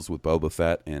Fett deals with Boba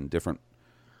Fett and different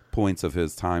points of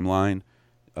his timeline.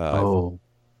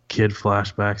 Kid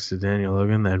flashbacks to Daniel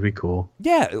Logan, that'd be cool.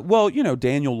 Yeah, well, you know,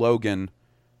 Daniel Logan,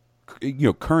 you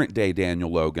know, current day Daniel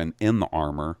Logan in the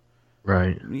armor.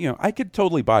 Right. You know, I could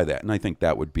totally buy that, and I think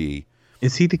that would be...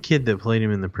 Is he the kid that played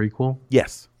him in the prequel?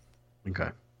 Yes.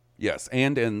 Okay. Yes,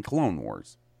 and in Clone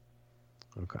Wars.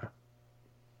 Okay.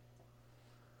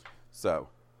 So,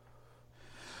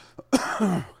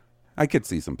 I could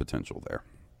see some potential there.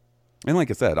 And like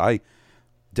I said, I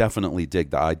definitely dig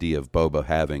the idea of Boba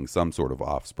having some sort of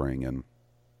offspring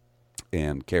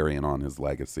and carrying on his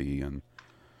legacy. And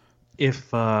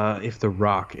if The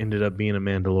Rock ended up being a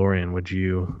Mandalorian, would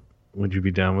you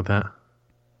be down with that?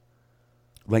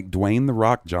 Like Dwayne The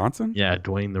Rock Johnson? Yeah,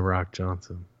 Dwayne The Rock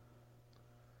Johnson.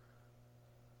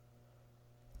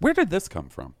 Where did this come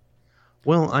from?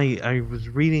 Well, I was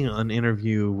reading an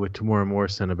interview with Temuera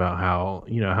Morrison about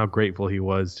how grateful he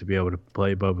was to be able to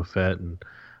play Boba Fett, and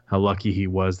how lucky he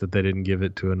was that they didn't give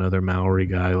it to another Maori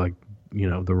guy like, you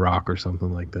know, The Rock or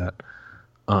something like that.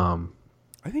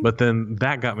 But then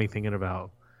that got me thinking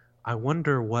about, I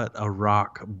wonder what a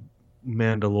Rock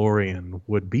Mandalorian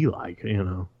would be like, you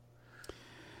know.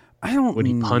 Would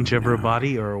he punch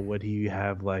everybody, or would he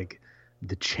have like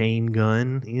the chain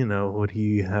gun? You know, would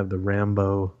he have the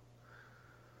Rambo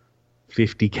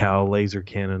 50 cal laser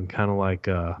cannon, kind of like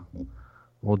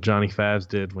old Johnny Favs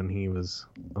did when he was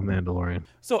a Mandalorian?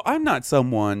 So I'm not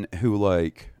someone who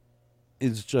like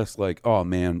is just like, oh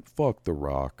man, fuck The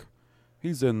Rock.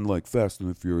 He's in like Fast and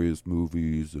the Furious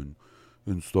movies and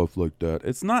stuff like that.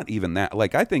 It's not even that.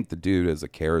 Like, I think the dude is a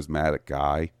charismatic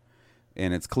guy.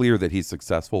 And it's clear that he's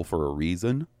successful for a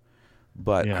reason.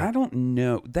 But yeah. I don't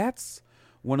know. That's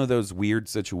one of those weird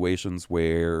situations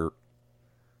where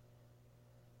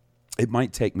it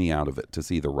might take me out of it to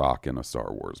see The Rock in a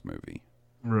Star Wars movie.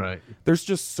 Right. There's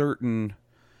a certain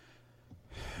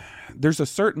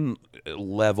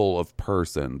level of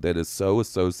person that is so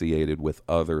associated with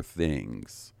other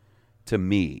things to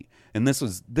me. And this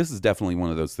is definitely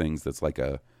one of those things that's like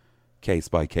a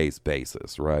case-by-case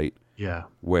basis, right? Yeah.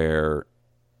 Where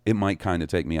it might kind of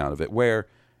take me out of it. Where,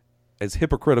 as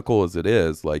hypocritical as it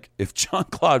is, like, if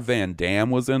Jean-Claude Van Damme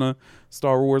was in a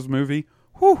Star Wars movie,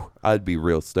 I'd be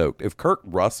real stoked. If Kurt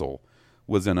Russell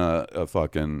was in a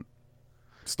fucking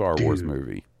Star Wars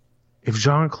movie. If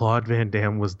Jean-Claude Van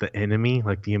Damme was the enemy,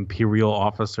 like the Imperial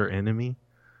officer enemy,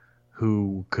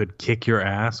 who could kick your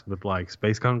ass with, like,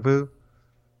 space kung fu,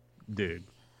 dude.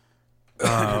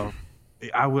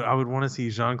 I would want to see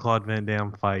Jean-Claude Van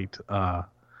Damme fight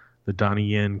the Donnie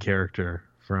Yen character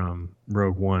from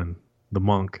Rogue One, the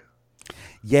monk.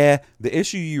 Yeah, the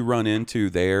issue you run into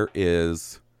there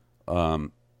is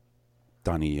Donnie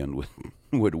Yen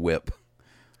would whip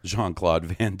Jean-Claude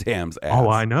Van Damme's ass. Oh,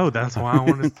 I know. That's why I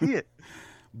want to see it.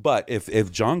 But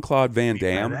if Jean-Claude Van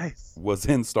Damme was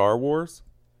in Star Wars,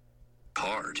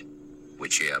 hard,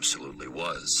 which he absolutely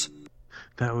was.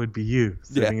 That would be you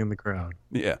sitting in the crowd.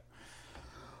 Yeah.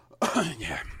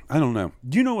 Yeah. I don't know.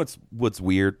 Do you know what's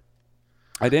weird?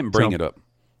 I didn't bring it up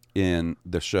in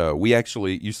the show.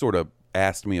 You sort of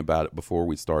asked me about it before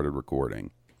we started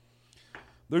recording.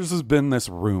 There's been this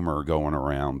rumor going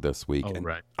around this week. Oh,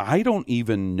 right. I don't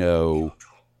even know.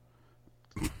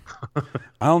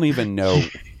 I don't even know.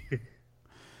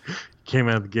 Came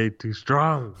out of the gate too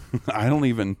strong. I don't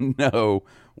even know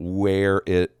where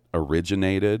it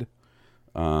originated.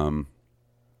 But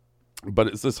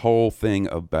it's this whole thing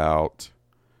about.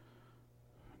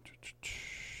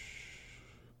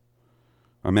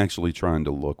 I'm actually trying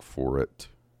to look for it.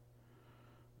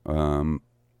 I can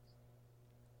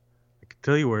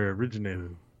tell you where it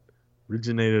originated.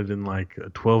 Originated in like a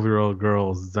 12-year-old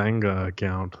girl's Zanga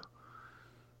account.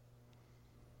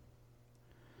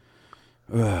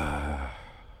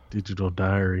 Digital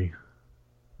diary.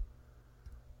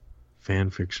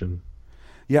 Fan fiction.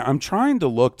 Yeah, I'm trying to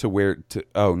look to where to.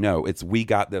 Oh no, it's We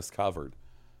Got This Covered.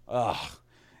 Ugh.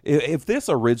 If this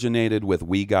originated with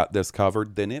We Got This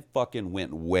Covered, then it fucking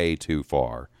went way too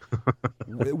far.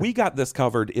 We Got This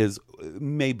Covered is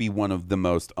maybe one of the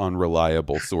most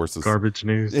unreliable sources. Garbage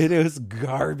news. It is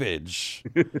garbage.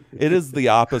 It is the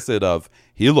opposite of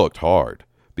he looked hard,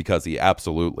 because he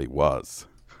absolutely was.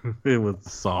 It was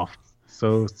soft.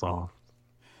 So soft.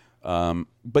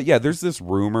 But yeah, there's this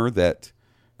rumor that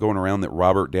going around that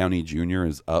Robert Downey Jr.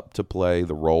 is up to play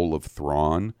the role of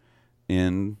Thrawn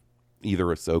in either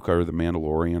Ahsoka or The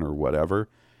Mandalorian or whatever.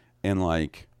 And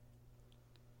like,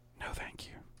 no, thank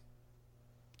you.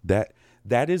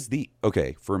 That is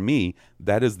for me,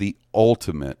 that is the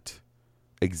ultimate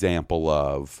example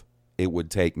of it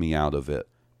would take me out of it,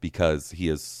 because he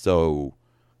is so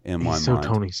in my mind. He's so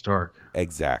Tony Stark.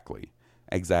 Exactly.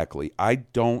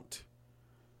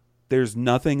 There's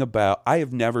nothing about, I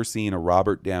have never seen a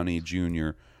Robert Downey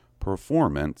Jr.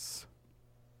 performance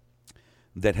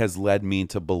that has led me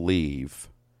to believe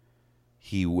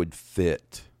he would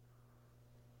fit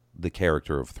the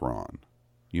character of Thrawn.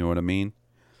 You know what I mean?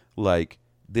 Like,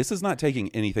 this is not taking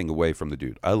anything away from the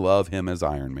dude. I love him as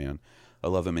Iron Man. I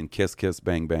love him in Kiss Kiss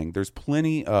Bang Bang. There's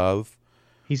plenty of...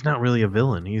 He's not really a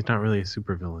villain. He's not really a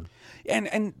super villain.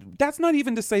 And that's not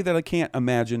even to say that I can't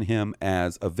imagine him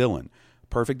as a villain.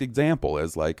 Perfect example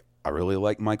is like, I really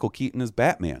like Michael Keaton as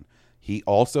Batman. He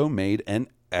also made an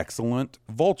excellent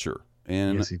Vulture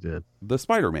in yes, he did. The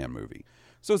Spider-Man movie.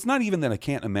 So it's not even that I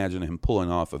can't imagine him pulling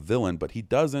off a villain, but he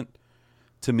doesn't,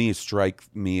 to me, strike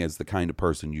me as the kind of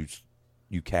person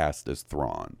you cast as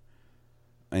Thrawn.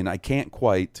 And I can't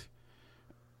quite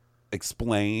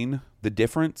explain the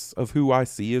difference of who I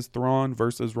see as Thrawn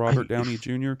versus Robert Downey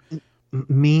Jr.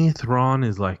 Me, Thrawn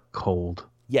is like cold.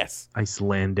 Yes.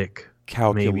 Icelandic.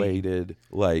 Calculated, maybe.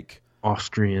 Like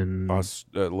Austrian.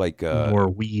 Like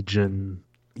Norwegian.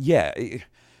 Yeah.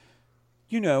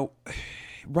 You know,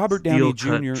 Robert Downey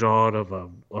Jr. jawed of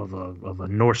a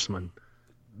Norseman.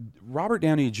 Robert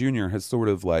Downey Jr. has sort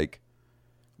of like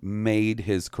made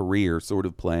his career sort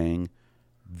of playing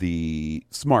the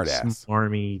smartass,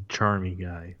 smarmy, charmy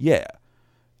guy. Yeah,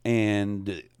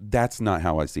 and that's not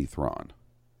how I see Thrawn.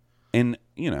 And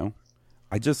you know,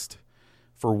 I just,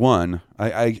 for one,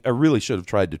 I really should have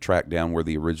tried to track down where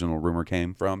the original rumor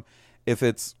came from. If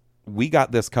it's We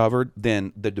Got This Covered,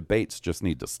 then the debates just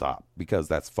need to stop, because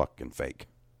that's fucking fake.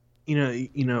 You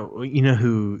know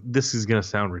who, this is going to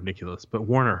sound ridiculous, but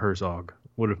Werner Herzog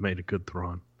would have made a good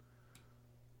Thrawn.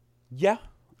 Yeah,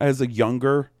 as a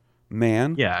younger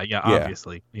man. Yeah,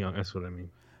 obviously. You know, that's what I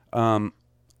mean.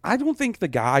 I don't think the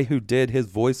guy who did his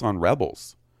voice on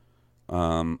Rebels,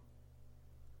 I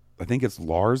think it's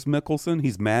Lars Mikkelsen.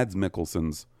 He's Mads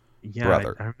Mikkelsen's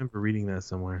brother. I remember reading that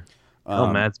somewhere.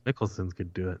 Mads Mikkelsen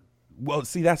could do it. Well,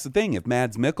 see, that's the thing. If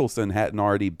Mads Mikkelsen hadn't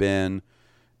already been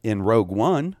in Rogue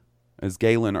One as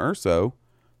Galen Erso,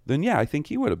 then yeah, I think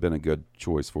he would have been a good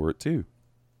choice for it too.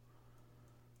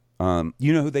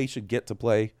 You know who they should get to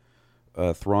play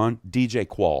Thrawn? DJ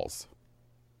Qualls.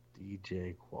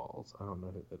 DJ Qualls. I don't know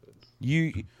who that is.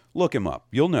 You look him up.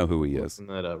 You'll know who he is. I'm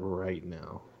looking that up right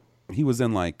now. He was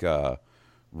in like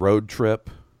Road Trip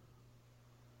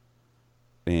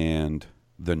and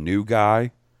The New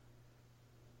Guy.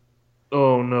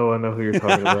 Oh no, I know who you're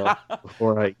talking about.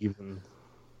 Before I even.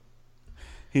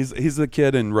 He's a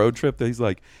kid in Road Trip that he's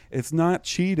like, it's not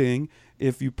cheating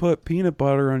if you put peanut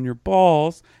butter on your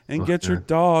balls and get your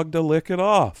dog to lick it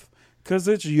off, because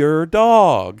it's your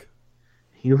dog.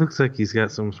 He looks like he's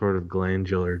got some sort of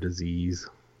glandular disease.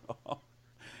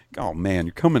 Oh man,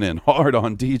 you're coming in hard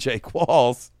on DJ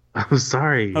Qualls. I'm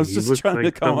sorry. I was just trying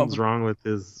to come up. Something's wrong with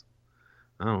his,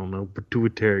 I don't know,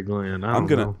 pituitary gland. I'm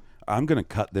gonna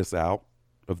cut this out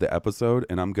of the episode,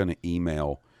 and I'm gonna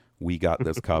email We Got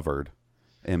This Covered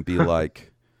and be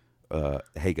like,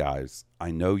 hey guys,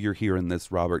 I know you're hearing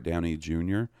this Robert Downey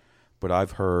Jr., but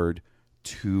I've heard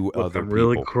two other people. I'm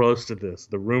really close to this.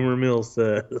 The rumor mill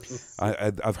says.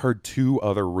 I've heard two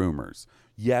other rumors.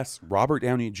 Yes, Robert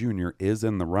Downey Jr. is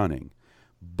in the running,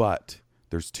 but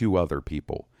there's two other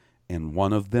people, and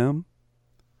one of them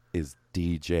is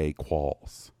DJ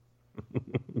Qualls.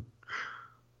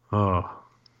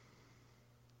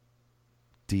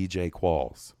 DJ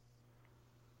Qualls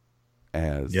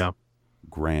as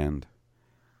Grand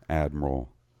Admiral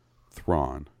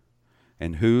Thrawn.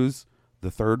 And who's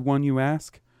the third one, you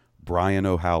ask? Brian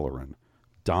O'Halloran,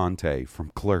 Dante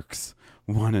from Clerks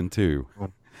 1 and 2.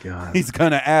 Oh, God. He's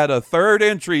going to add a third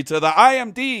entry to the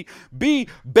IMDb,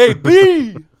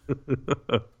 baby!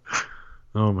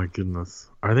 Oh, my goodness.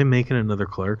 Are they making another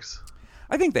Clerks?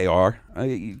 I think they are.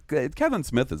 Kevin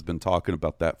Smith has been talking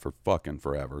about that for fucking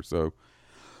forever, so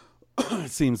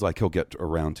it seems like he'll get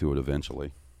around to it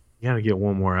eventually. You got to get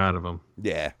one more out of him.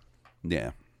 Yeah.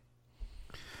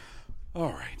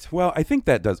 All right. Well, I think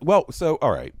that does. Well, so,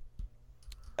 all right.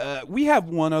 We have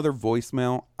one other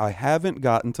voicemail. I haven't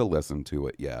gotten to listen to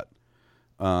it yet.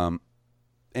 And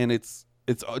it's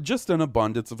just an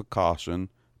abundance of a caution.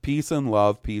 Peace and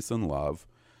love, peace and love.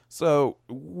 So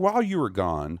while you were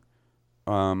gone,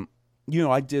 I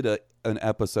did an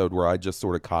episode where I just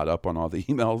sort of caught up on all the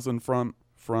emails and from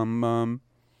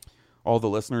all the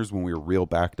listeners when we were real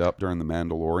backed up during The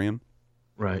Mandalorian.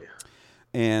 Right.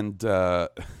 And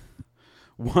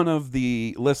one of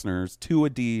the listeners,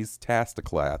 Tuadis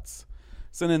Tasticlats,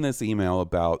 sent in this email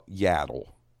about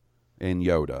Yaddle and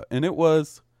Yoda, and it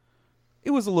was a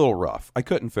little rough. I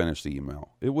couldn't finish the email.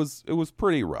 It was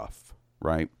pretty rough,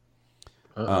 right?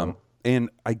 And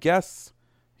I guess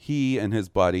he and his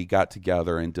buddy got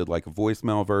together and did like a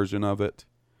voicemail version of it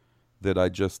that I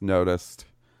just noticed.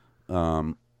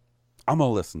 I'm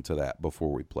gonna listen to that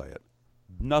before we play it.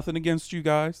 Nothing against you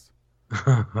guys.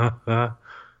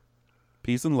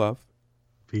 Peace and love.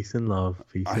 Peace and love.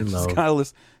 Peace and love. I just gotta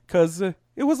listen because it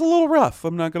was a little rough.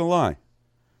 I'm not gonna lie.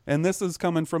 And this is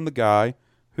coming from the guy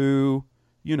who,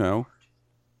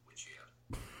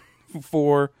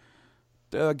 for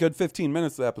a good 15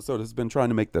 minutes of the episode has been trying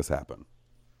to make this happen.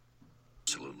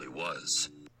 Absolutely was.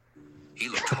 He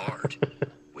looked hard,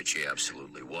 which he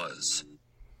absolutely was.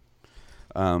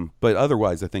 But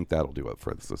otherwise, I think that'll do it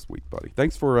for us this week, buddy.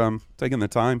 Thanks for taking the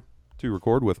time to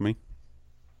record with me.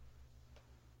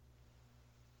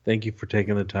 Thank you for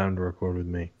taking the time to record with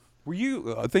me. Were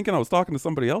you thinking I was talking to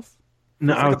somebody else?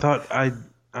 No, I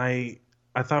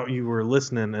thought you were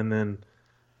listening, and then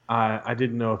I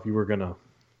didn't know if you were gonna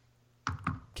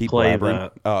keep play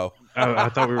blabbering. Oh, I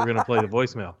thought we were gonna play the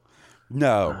voicemail.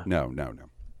 No.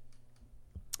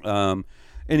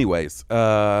 Anyways,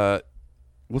 we'll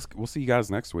see you guys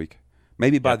next week.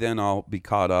 Maybe by then I'll be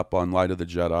caught up on Light of the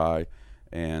Jedi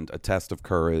and A Test of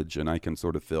Courage, and I can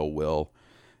sort of fill Will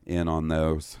in on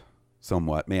those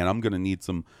somewhat. Man, I'm going to need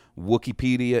some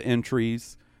Wikipedia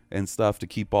entries and stuff to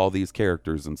keep all these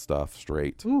characters and stuff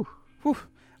straight. Ooh. Whew.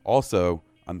 Also,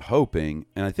 I'm hoping,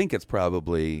 and I think it's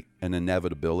probably an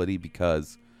inevitability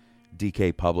because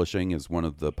DK Publishing is one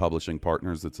of the publishing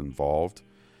partners that's involved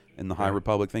in the High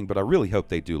Republic thing, but I really hope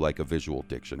they do like a visual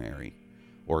dictionary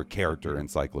or a character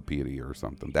encyclopedia or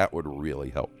something. That would really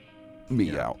help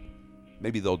me out.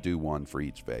 Maybe they'll do one for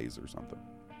each phase or something.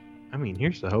 I mean,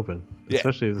 here's to hoping.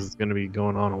 Especially if this is going to be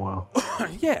going on a while.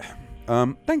 Yeah.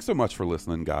 Thanks so much for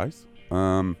listening, guys.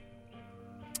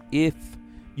 If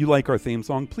you like our theme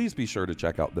song, please be sure to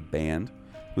check out the band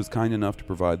who's kind enough to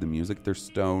provide the music. They're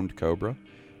Stoned Cobra.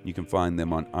 You can find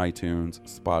them on iTunes,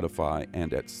 Spotify,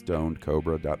 and at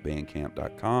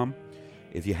stonedcobra.bandcamp.com.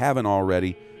 If you haven't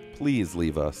already, please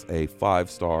leave us a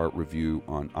 5-star review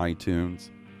on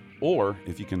iTunes. Or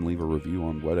if you can leave a review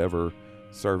on whatever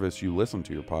service you listen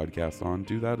to your podcast on,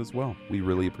 do that as well. We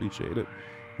really appreciate it.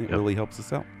 It really helps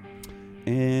us out.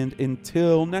 And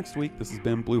until next week, this has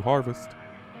been Blue Harvest.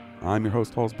 I'm your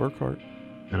host, Halls Burkhart.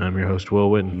 And I'm your host, Will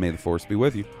Whitten. May the Force be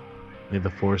with you. May the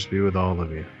Force be with all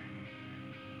of you.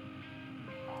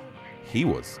 He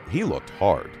looked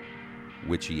hard,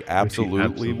 which he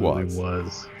absolutely was.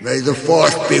 May the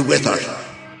Force be with us.